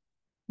here,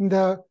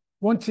 and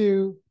want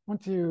to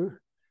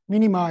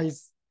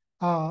minimize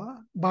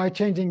by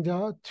changing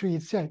the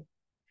tree's shape.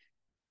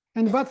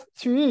 And what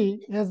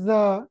tree is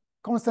the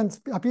constant,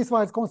 a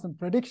piecewise constant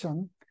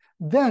prediction,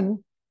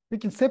 then we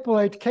can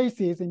separate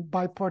cases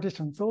by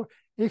partition. So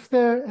if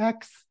the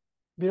X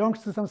belongs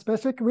to some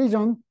specific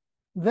region,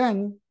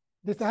 then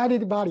this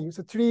added value,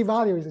 so tree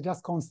value is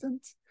just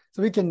constant.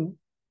 So we can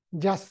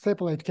just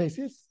separate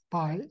cases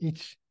by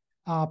each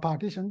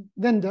partition.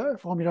 Then the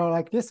formula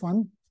like this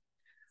one.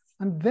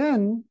 And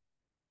then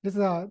this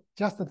is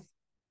just an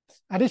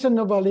addition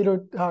of a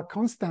little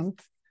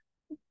constant.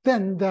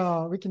 Then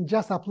we can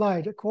just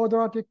apply the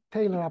quadratic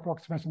Taylor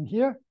approximation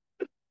here.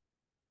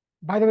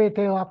 By the way,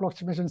 Taylor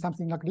approximation is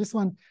something like this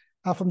one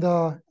from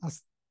the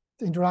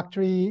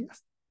introductory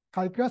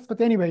calculus.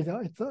 But anyway,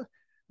 it's a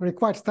very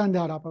quite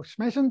standard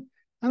approximation.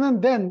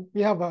 And then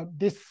we have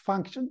this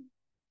function.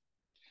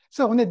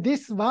 So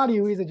this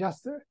value is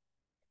just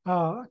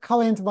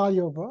current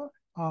value of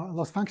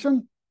loss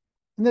function.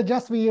 And then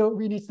just we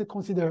need to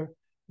consider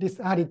this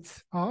added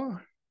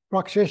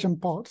fluctuation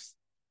parts.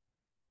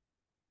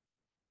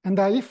 And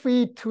if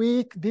we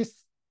tweak this,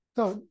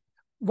 so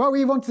what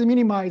we want to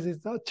minimize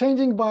is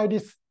changing by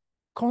this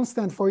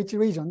constant for each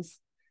regions,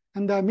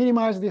 and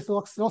minimize this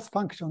loss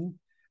function.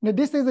 And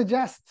this is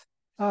just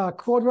a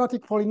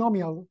quadratic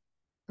polynomial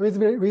with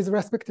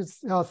respect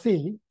to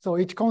C, so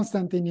each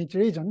constant in each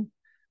region.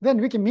 Then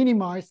we can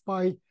minimize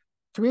by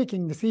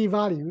tweaking the C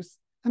values.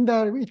 And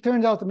it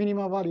turns out the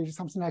minimal value is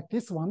something like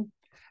this one.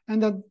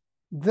 And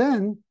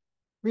then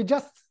we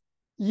just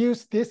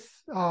use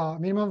this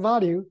minimum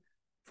value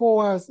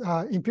for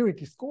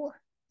impurity score.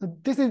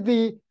 This is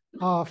the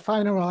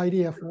final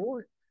idea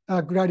for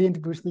gradient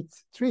boosted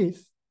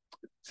trees.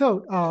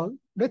 So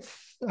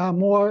let's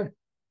more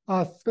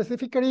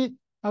specifically,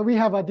 we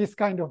have this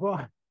kind of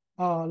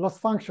loss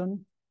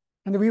function,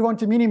 and we want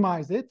to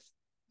minimize it.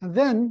 And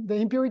then the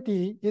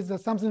impurity is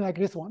something like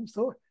this one.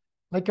 So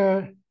like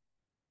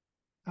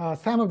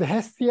sum of the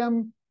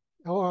Hessian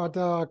or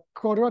the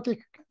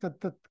quadratic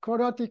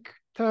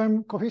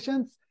term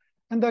coefficients,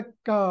 and the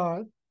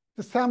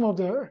sum of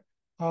the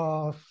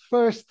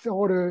first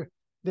order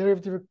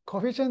derivative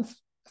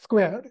coefficients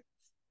squared.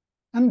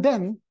 And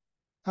then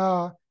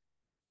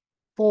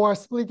for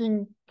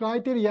splitting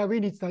criteria, we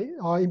need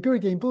the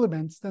impurity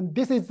implements. And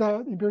this is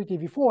the impurity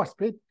before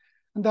split.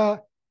 And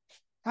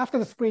after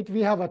the split,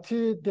 we have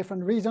two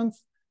different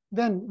regions.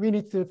 Then we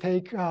need to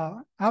take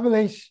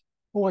average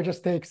or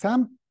just take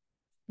sum.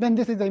 Then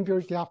this is the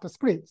impurity after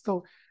split.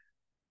 So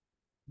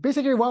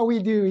basically what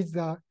we do is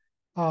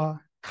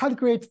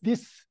calculate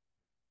this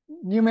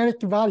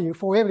numeric value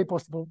for every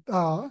possible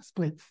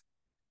split.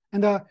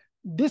 And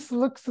this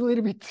looks a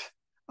little bit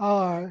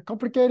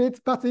complicated,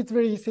 but it's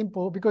very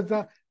simple because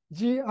the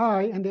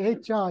GI and the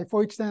HI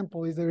for each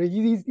sample is very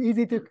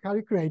easy to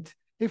calculate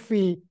if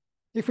we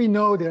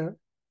know the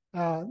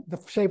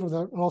shape of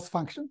the loss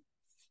function.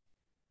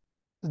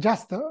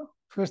 Just the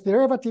first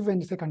derivative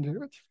and the second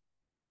derivative.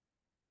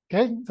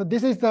 Okay, so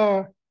this is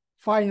the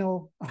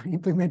final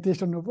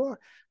implementation of a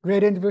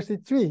gradient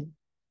diversity tree.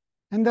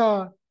 And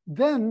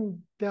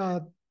then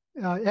the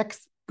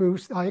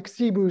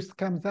XGBoost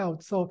comes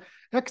out. So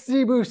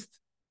XGBoost,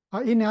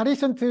 in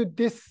addition to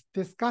this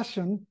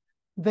discussion,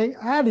 they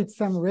added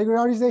some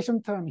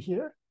regularization term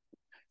here.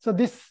 So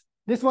this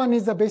one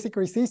is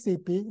basically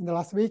CCP in the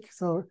last week.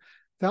 So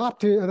up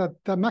to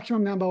the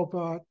maximum number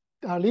of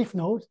leaf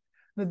nodes.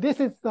 This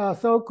is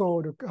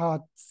so-called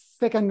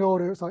second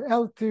order, so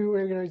L2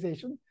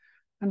 regularization.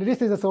 And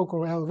this is a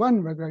so-called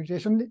L1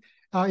 regularization,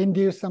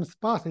 induce some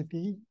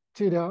sparsity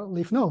to the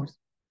leaf nodes.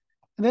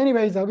 And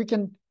anyways, we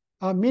can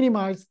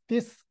minimize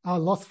this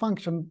loss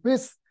function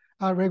with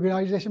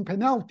regularization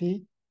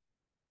penalty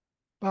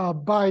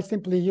by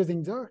simply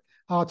using the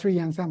tree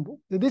ensemble.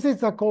 This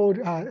is called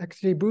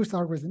XGBoost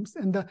algorithms.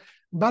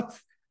 But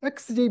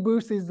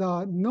XGBoost is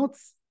not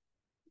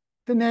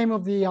the name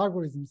of the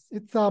algorithms.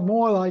 It's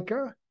more like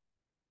a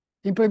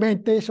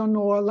implementation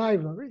or a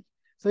library.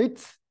 So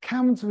it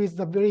comes with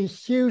a very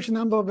huge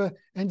number of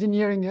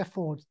engineering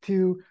efforts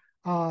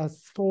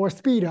for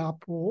speed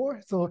up or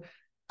so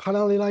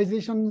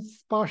parallelization,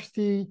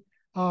 sparsity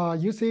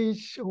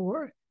usage,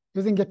 or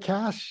using a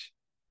cache,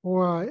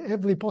 or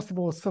every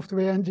possible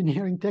software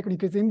engineering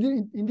technique is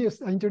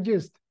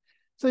introduced.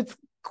 So it's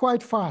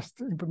quite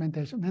fast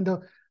implementation, and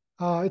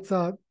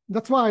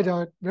that's why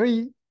they're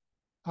very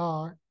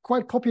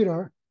quite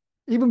popular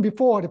even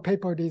before the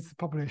paper is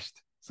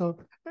published. So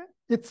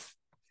it's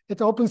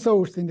open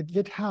source in the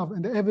GitHub,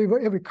 and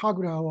every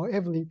Kagura or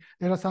every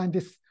data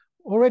scientist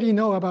already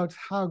know about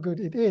how good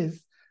it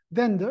is.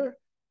 Then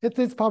it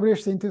is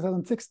published in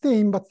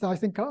 2016, but I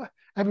think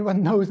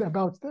everyone knows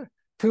about the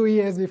 2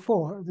 years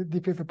before the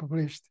paper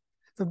published.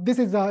 So this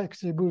is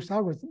actually XGBoost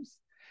algorithms.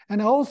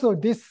 And also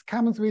this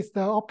comes with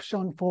the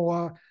option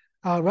for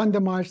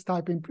randomized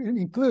type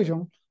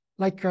inclusion,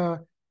 like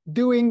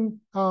doing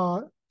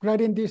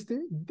gradient descent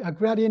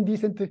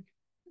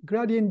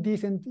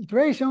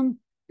iteration.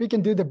 We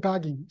can do the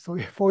bagging. So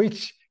for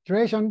each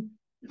iteration,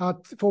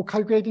 for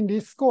calculating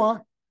this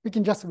score, we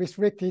can just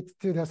restrict it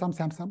to the some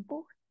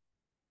sample.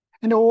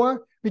 And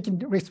or we can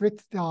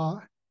restrict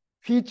the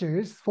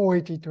features for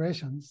each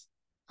iterations,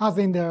 as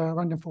in the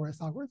random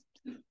forest algorithm.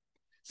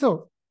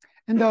 So,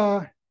 and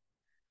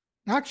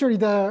actually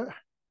the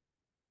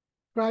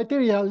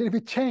criteria a little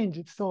bit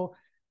changed. So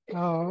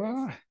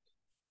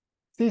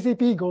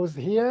CCP goes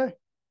here,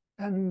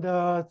 and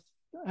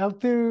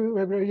L2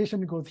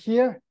 regularization goes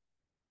here,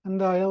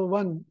 and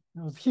L1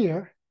 goes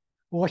here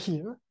or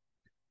here.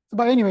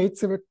 But anyway,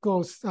 it's a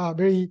close,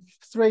 very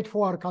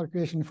straightforward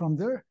calculation from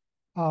the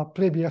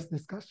previous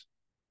discussion.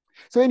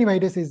 So anyway,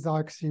 this is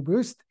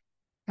XGBoost.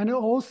 And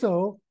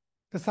also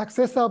the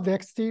success of the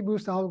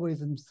XGBoost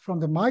algorithms from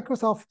the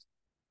Microsoft,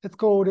 it's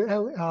called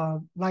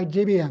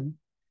LightGBM.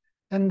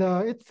 And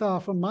it's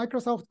from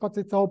Microsoft, but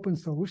it's open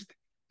sourced,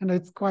 and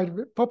it's quite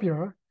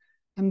popular.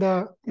 And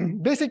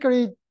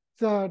basically,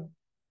 in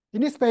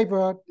this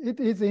paper,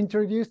 it is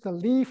introduced a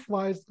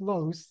leaf-wise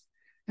loss.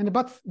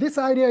 But this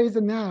idea is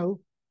now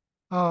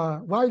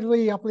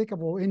widely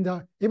applicable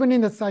even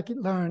in the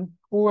scikit-learn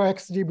or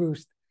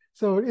XGBoost.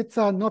 So it's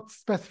not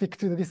specific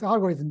to this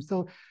algorithm.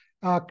 So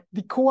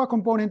the core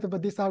component of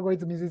this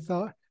algorithm is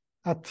a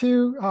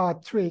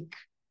trick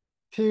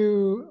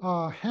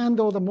to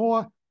handle the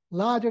more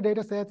larger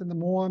data sets and the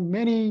more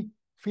many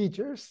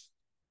features.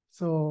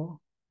 So,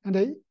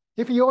 and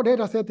if your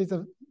data set is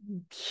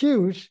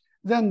huge,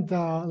 then the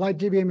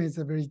LightGBM is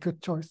a very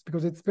good choice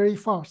because it's very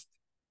fast.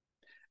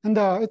 And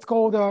it's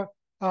called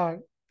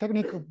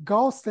technique of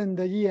Gauss and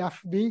the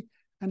EFB.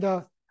 And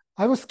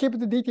I will skip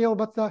the detail,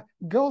 but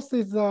Gauss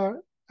is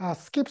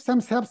skip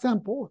some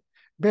subsample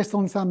based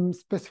on some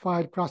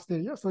specified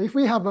criteria. So if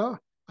we have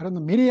I don't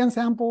know, million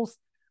samples,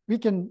 we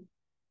can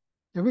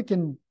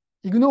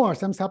ignore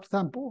some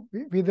subsample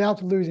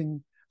without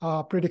losing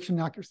prediction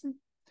accuracy.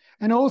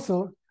 And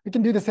also, we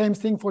can do the same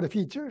thing for the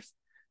features.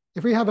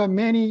 If we have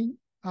many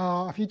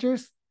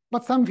features,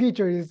 but some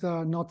feature is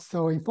not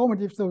so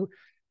informative, so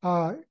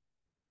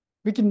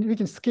we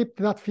can skip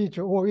that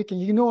feature, or we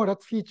can ignore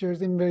that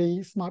features in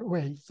very smart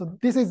way. So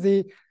this is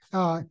the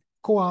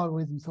core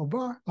algorithms of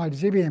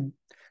GBM.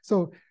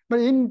 So, but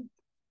in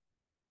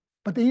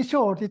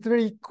short, it's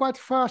very quite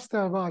fast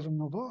version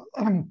of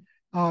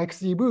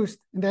XGBoost.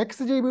 And the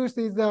XGBoost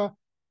is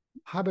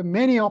have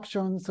many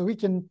options, so we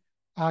can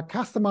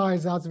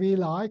customize as we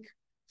like.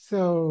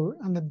 So,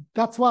 and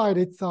that's why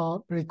it's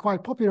very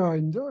quite popular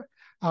in the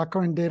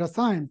current data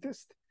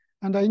scientists.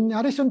 And in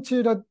addition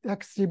to the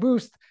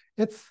XGBoost,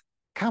 it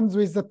comes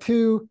with the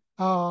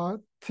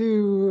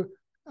two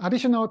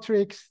additional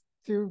tricks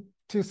to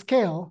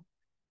scale.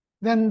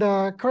 Then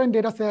the current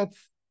data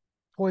sets,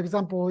 for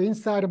example,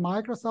 inside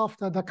Microsoft,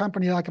 the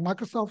company like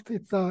Microsoft,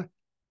 it's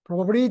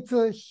probably it's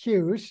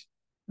huge.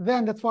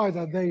 Then that's why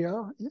that they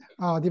are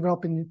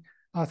developing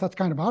such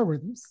kind of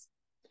algorithms.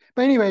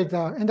 But anyway,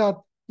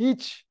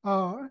 each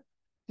library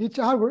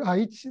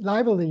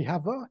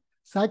have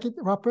scikit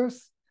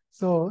wrappers.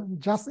 So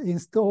just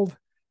installed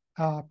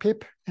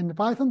pip and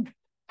Python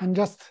and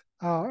just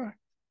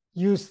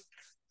use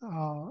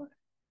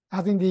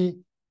as in the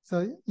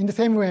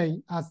same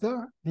way as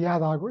the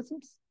other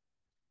algorithms.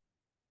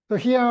 So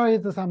here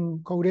is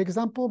some code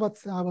example, but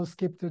I will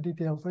skip the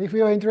details. So if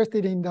you are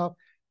interested in the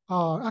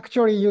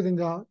actually using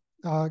the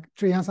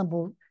tree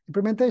ensemble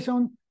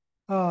implementation,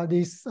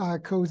 this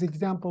code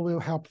example will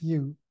help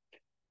you.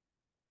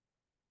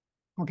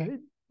 Okay,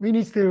 we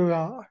need to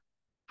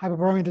have a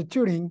parameter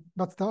tuning,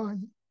 but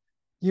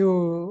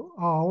you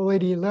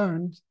already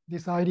learned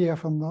this idea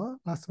from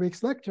last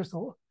week's lecture.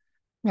 So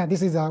yeah,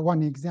 this is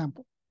one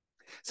example.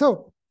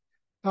 So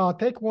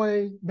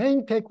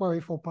main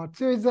takeaway for part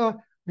 2 is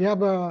we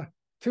have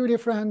two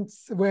different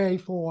way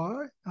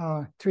for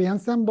tree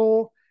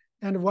ensemble,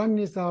 and one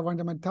is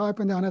randomized type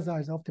and the other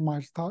is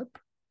optimized type.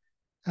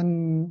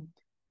 And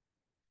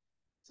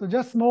so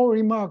just small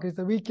remark is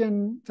that we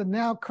can, so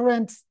now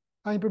current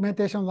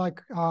implementation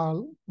like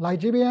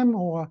GBM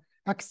or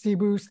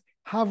XGBoost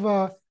have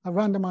a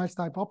randomized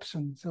type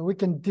option. So we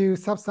can do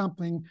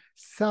subsampling,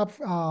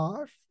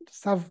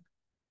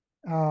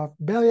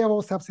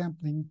 variable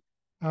subsampling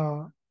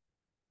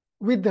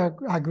with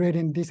the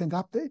gradient descent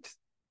updates.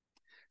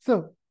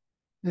 So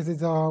this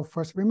is our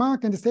first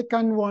remark. And the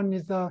second one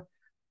is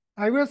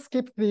I will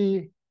skip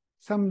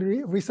some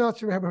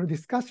research level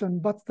discussion,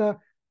 but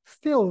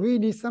still we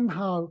need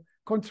somehow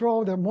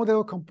control the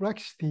model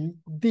complexity,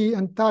 the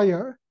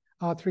entire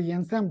tree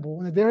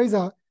ensemble. And there is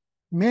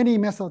many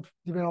methods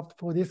developed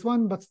for this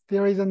one, but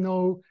there is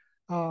no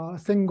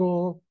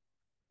single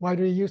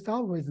widely used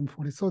algorithm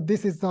for this. So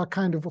this is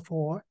kind of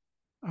for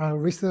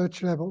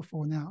research level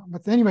for now.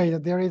 But anyway,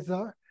 there is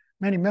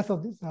many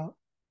methods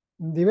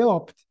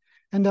developed,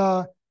 and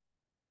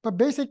but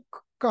basic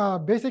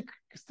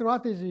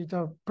strategy,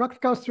 the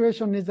practical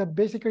situation is that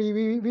basically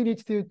we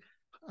need to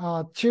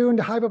tune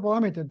the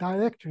hyperparameter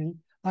directly,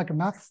 like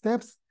max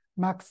steps,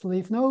 max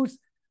leaf nodes,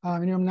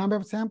 minimum number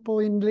of sample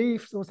in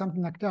leaves or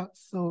something like that.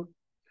 So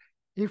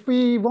if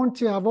we want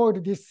to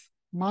avoid this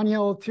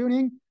manual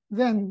tuning,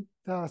 then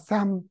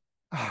some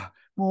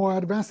more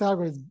advanced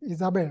algorithm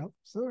is available.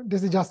 So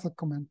this is just a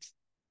comment.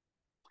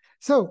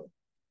 So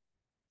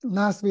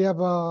last we have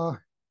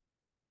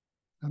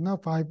I don't know,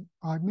 five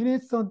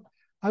minutes. So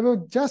I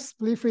will just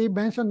briefly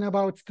mention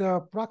about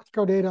the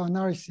practical data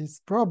analysis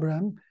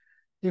problem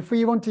if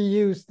we want to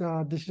use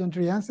the decision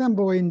tree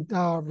ensemble in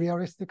a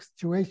realistic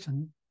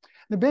situation.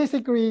 And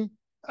basically,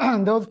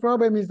 those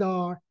problems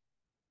are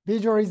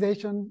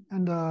visualization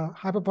and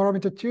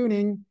hyperparameter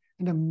tuning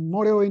and the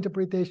model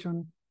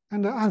interpretation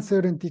and the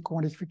uncertainty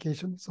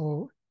quantification.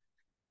 So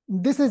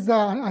this is,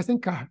 I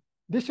think,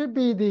 this should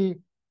be the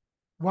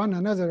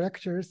another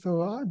lecture.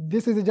 So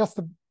this is just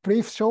a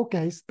brief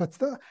showcase, but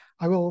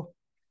I will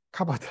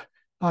cover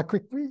it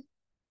quickly.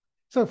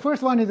 So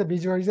first one is a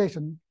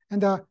visualization,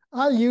 and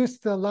I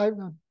used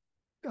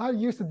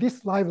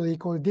this library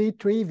called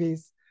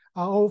dtreeviz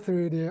all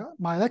through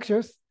my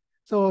lectures.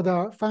 So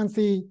the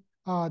fancy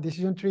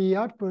decision tree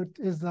output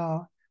is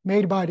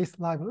made by this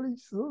library.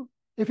 So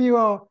if you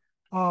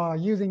are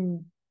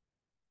using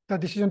the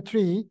decision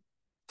tree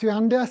to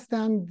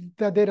understand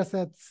the data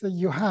sets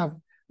you have,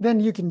 then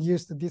you can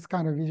use this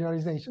kind of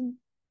visualization.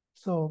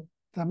 So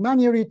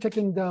manually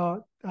checking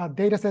the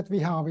data set we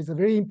have is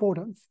very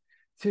important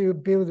to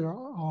build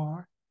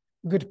a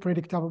good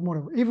predictable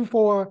model, even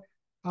for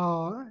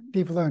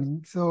deep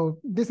learning. So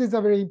this is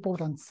a very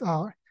important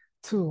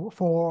tool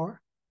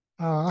for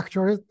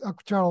actual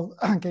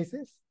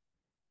cases.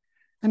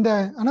 And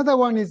another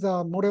one is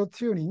model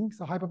tuning,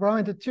 so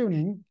hyperparameter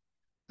tuning.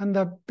 And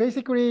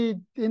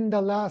basically, in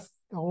the last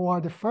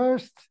or the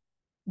first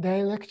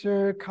day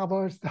lecture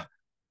covers the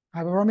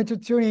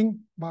hyperparameter tuning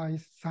by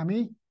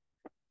Sami.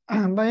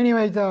 But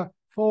anyway,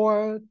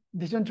 for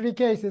decision tree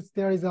cases,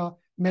 there is a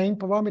main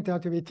parameter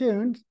to be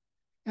tuned.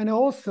 And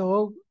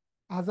also,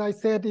 as I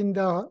said in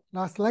the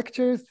last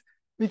lectures,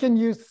 we can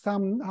use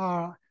some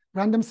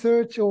random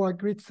search or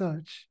grid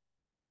search.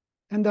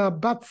 And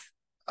but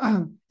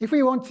if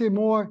we want a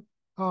more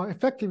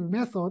effective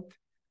method,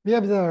 we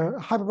have the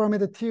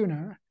hyperparameter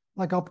tuner,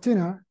 like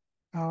OpTuner,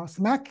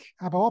 SMAC,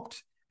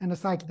 HyperOpt, and the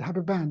scikit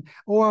HyperBand,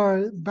 or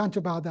a bunch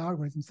of other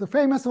algorithms. The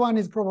famous one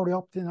is probably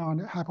OpTuner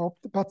and HyperOpt,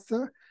 but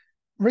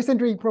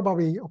recently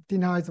probably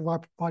OpTuner is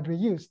widely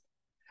used.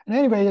 And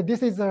anyway,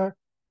 this is a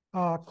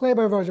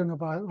clever version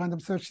of a random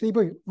search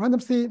CV. Random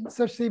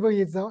search CV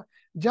is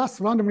just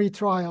randomly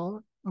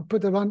trial,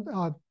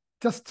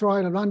 just try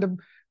a random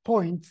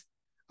point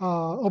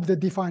of the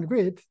defined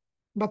grid.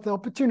 But the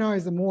OpTuner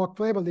is more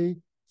cleverly.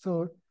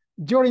 So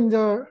during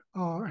the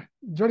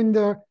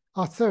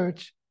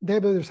search, there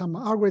will be some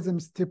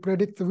algorithms to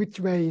predict which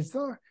way is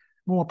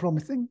more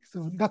promising.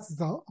 So that's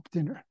the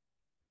OpTuner.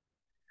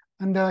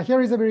 And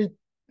here is a very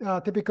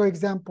typical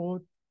example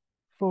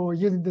for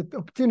using the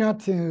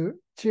OpTuner to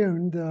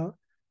tune the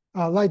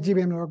light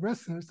GBM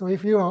regressor. So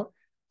if you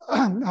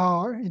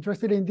are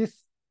interested in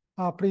this,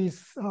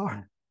 please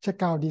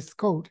check out this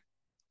code.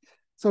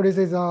 So this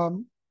is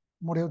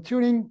model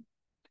tuning.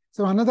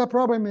 So another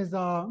problem is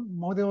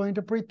model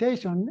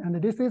interpretation,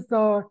 and this is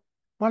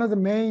one of the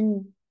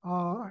main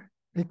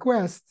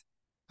requests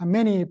in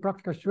many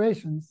practical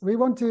situations. We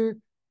want to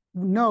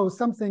know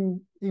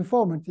something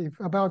informative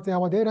about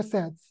our data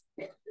sets.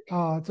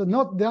 So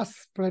not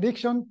just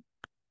prediction,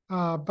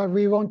 but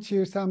we want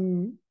to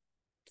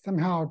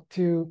somehow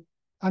to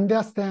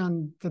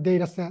understand the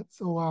data sets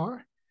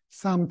or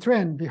some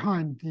trend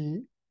behind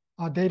the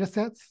data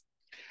sets.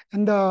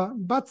 And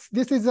but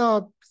this is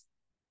a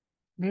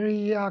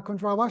very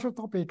controversial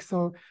topic.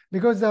 So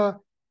because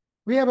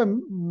we have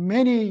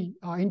many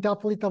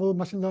interpretable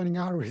machine learning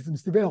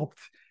algorithms developed,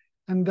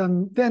 and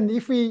then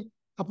if we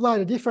apply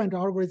a different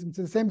algorithm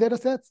to the same data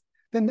sets,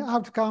 then the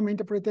outcome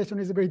interpretation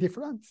is very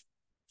different.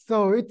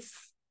 So it's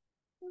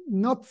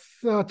not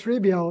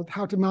trivial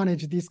how to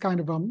manage this kind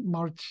of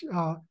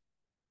a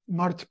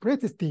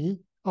multiplicity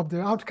of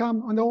the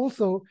outcome. And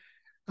also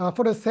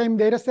for the same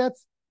data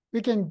sets,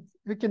 we can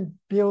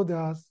build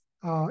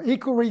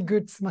equally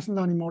good machine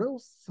learning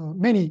models. So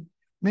many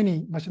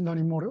machine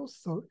learning models.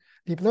 So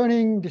deep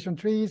learning, decision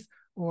trees,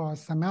 or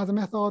some other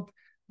method,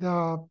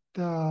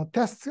 the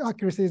test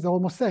accuracy is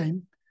almost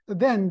same. But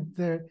then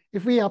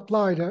if we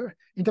apply the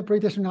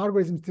interpretation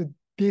algorithms to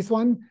this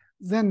one,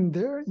 then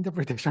the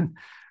interpretation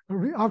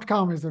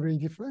outcome is very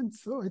different.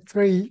 So it's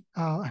very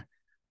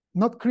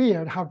not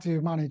clear how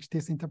to manage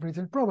this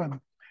interpretation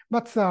problem.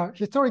 But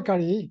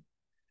historically,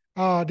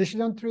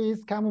 decision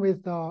trees come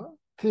with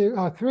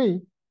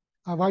three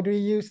widely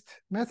used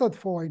methods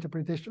for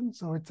interpretation.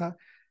 So it's a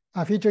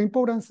feature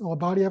importance or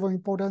variable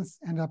importance,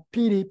 and a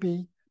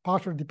PDP,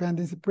 partial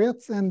dependency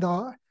pairs, and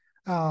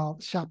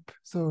SHAP,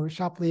 so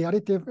sharply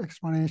additive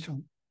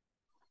explanation.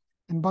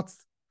 And but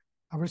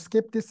I will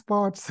skip this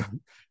part. So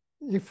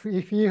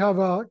if you have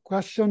a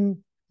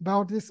question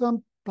about this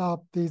one,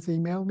 please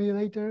email me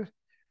later.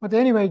 But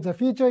anyway, the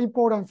feature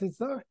importance is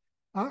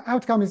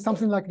outcome is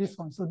something like this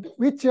one. So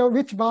which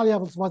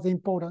variables was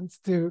important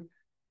to,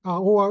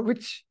 or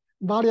which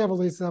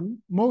variable is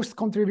most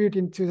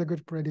contributing to the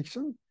good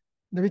prediction?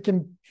 Then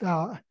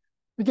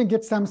we can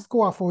get some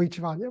score for each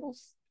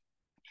variables.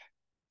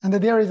 And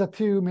then there is a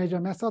two major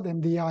method,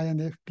 MDI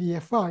and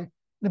PFI.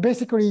 And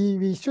basically,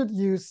 we should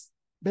use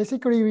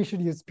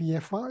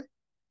PFI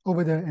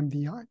over the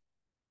MDI.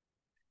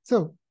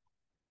 So,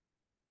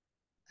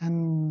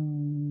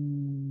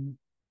 and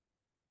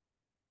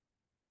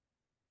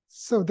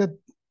so the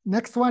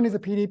next one is a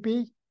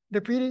PDP.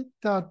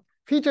 The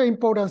feature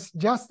importance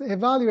just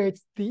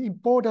evaluates the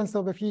importance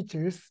of the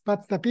features,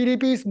 but the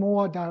PDP is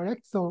more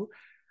direct. So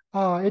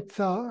it's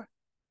a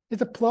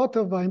plot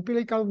of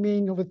empirical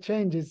mean of the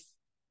changes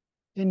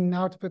in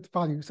output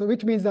value. So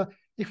which means that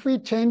if we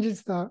change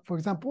for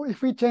example,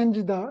 if we change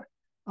the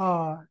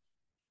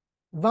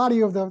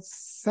value of the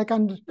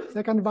second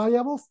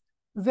variables,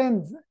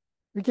 then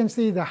we can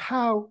see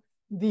how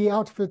the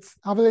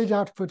average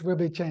output will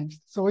be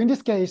changed. So in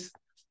this case,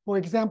 for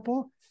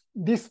example,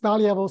 these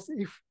variables,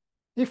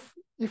 if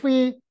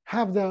we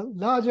have the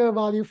larger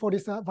value for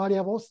these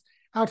variables,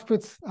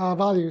 outputs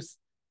values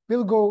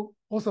will go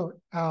also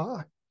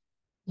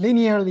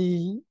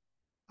linearly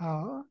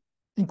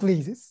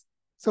increases.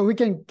 So we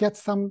can get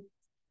some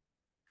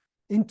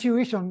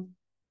intuition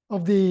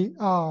of the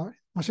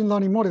machine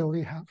learning model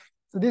we have.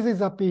 So this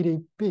is a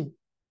PDP.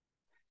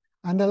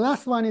 And the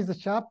last one is the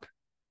SHAP.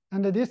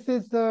 And this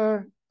is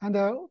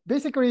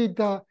basically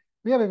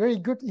we have a very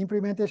good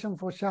implementation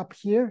for SHAP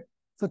here.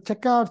 So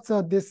check out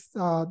this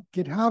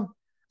GitHub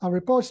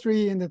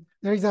repository, and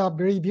there is a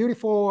very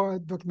beautiful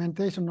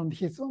documentation on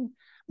his own.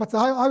 But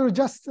I will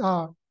just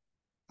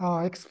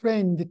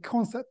explain the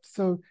concept.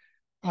 So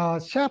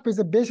SHAP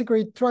is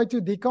basically try to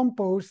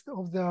decompose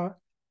of the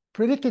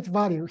predicted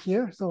value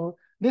here. So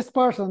this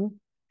person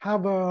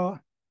have a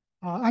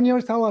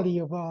annual salary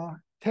of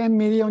 10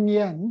 million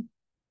yen,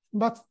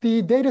 but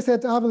the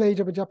dataset average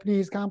of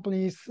Japanese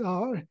companies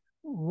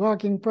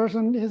working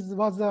person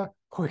was,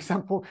 for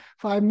example,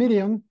 5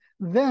 million.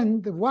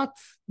 Then what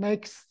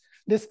makes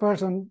this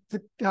person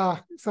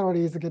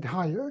salaries get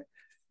higher?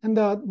 And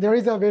there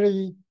is a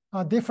very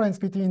difference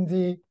between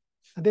the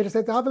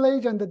dataset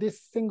average and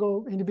this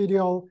single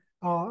individual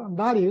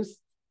values.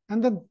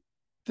 And then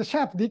the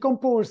chef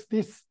decompose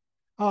this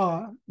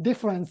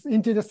difference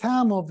into the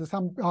sum of the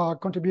sum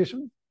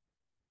contribution.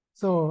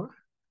 So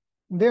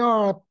there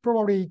are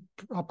probably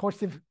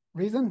positive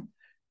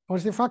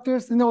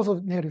factors and also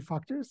negative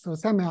factors. So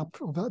sum up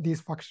of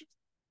these factors.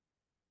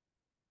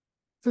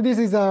 So this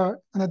is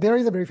there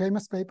is a very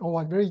famous paper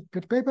or a very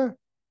good paper.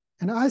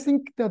 And I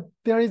think that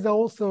there is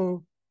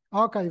also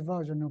archive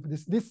version of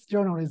this. This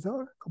journal is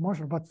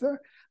commercial, but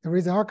there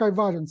is an archive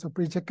version. So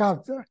please check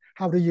out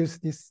how to use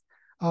this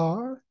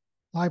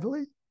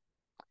library.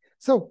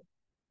 So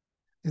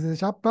this is a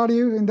sharp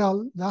value in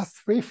the last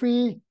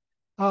free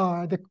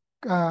the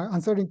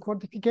uncertain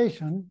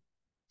quantification.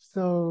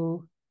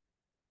 So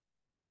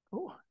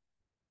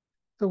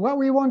what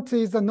we want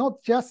is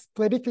not just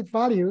predicted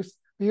values.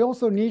 We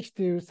also need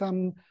to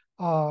some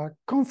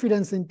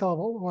confidence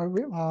interval,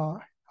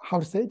 or how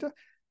to say it,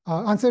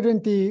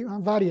 uncertainty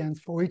variance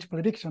for each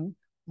prediction,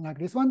 like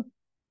this one.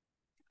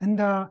 And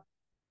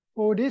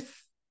for this,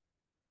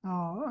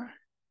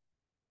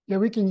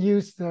 we can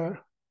use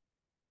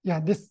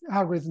this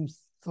algorithms.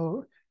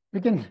 So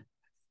we can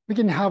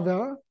have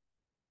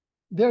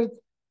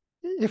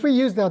if we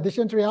use the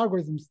decision tree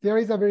algorithms, there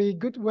is a very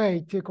good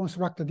way to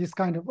construct this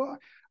kind of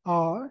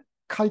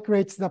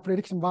calculates the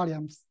prediction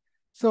volumes.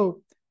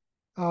 So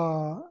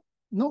not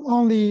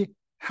only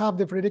have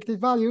the predicted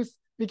values,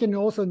 we can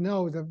also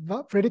know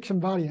the prediction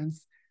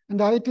variance.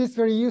 And it is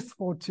very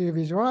useful to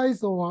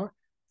visualize or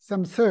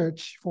some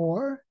search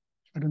for,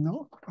 I don't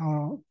know,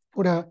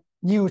 for the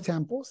new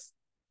samples.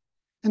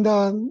 And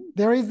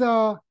there is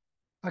a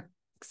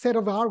set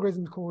of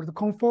algorithms called the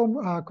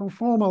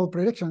conformal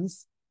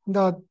predictions.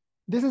 And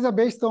this is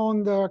based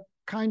on the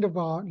kind of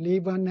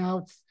leave and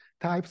out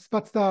types,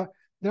 but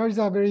there is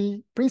a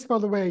very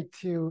principled way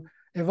to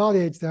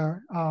evaluate the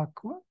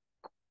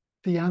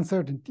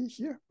uncertainty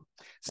here.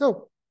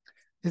 So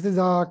this is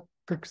a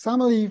quick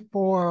summary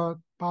for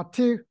part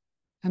 2.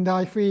 And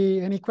if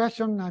any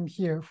question, I'm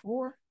here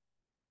for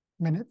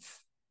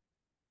minutes.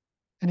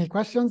 Any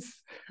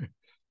questions?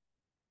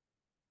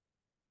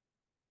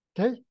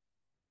 Okay.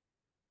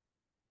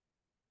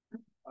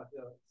 Are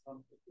there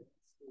some techniques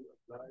to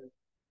apply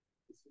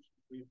decision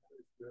tree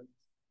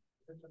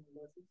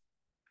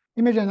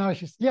image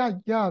analysis? Yeah,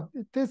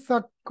 it is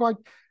quite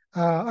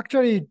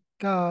actually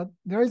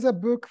there is a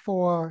book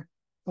from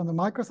the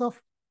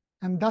Microsoft,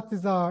 and that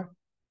is a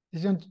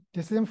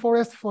decision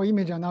forest for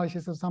image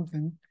analysis or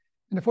something.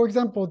 And for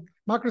example,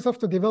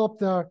 Microsoft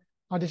developed a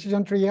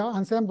decision tree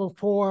ensemble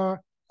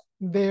for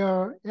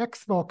their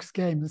Xbox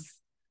games.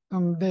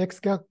 The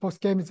Xbox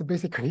game is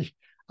basically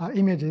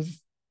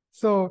images.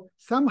 So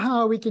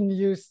somehow we can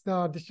use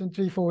the decision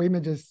tree for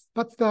images.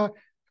 But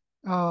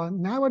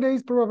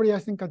nowadays, probably I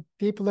think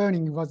deep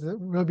learning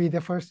will be the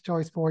first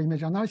choice for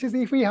image analysis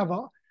if we have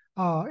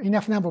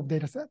enough number of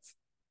data sets.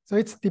 So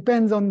it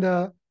depends on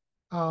the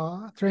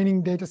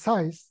training data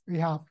size we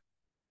have.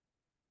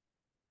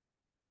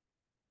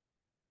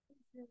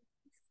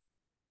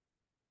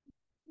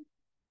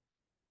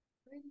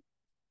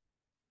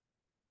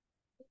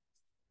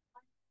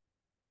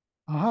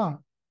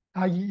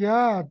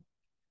 Yeah,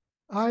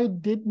 I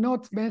did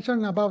not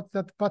mention about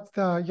that, but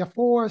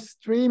for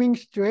streaming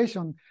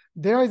situation,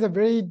 there is a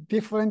very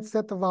different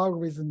set of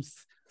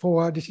algorithms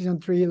for decision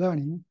tree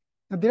learning.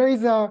 There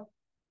is a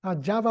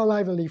Java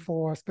library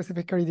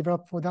specifically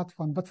developed for that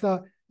one, but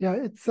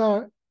it's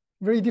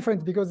very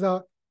different because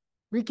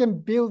we can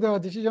build a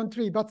decision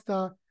tree, but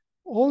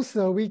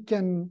also we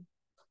can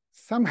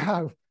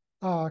somehow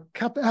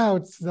cut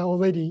out the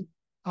already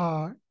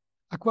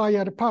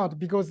acquired part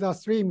because the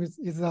stream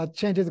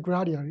changes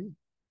gradually.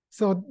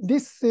 So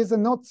this is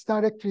not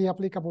directly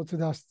applicable to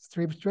the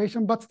stream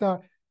situation, but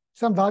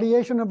some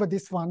variation of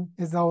this one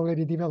is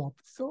already developed.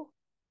 So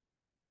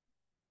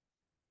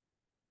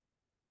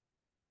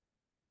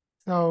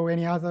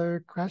any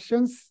other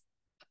questions?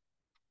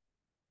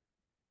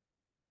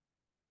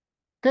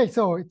 Okay,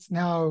 so it's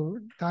now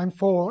time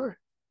for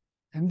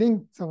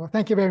ending. So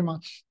thank you very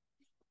much.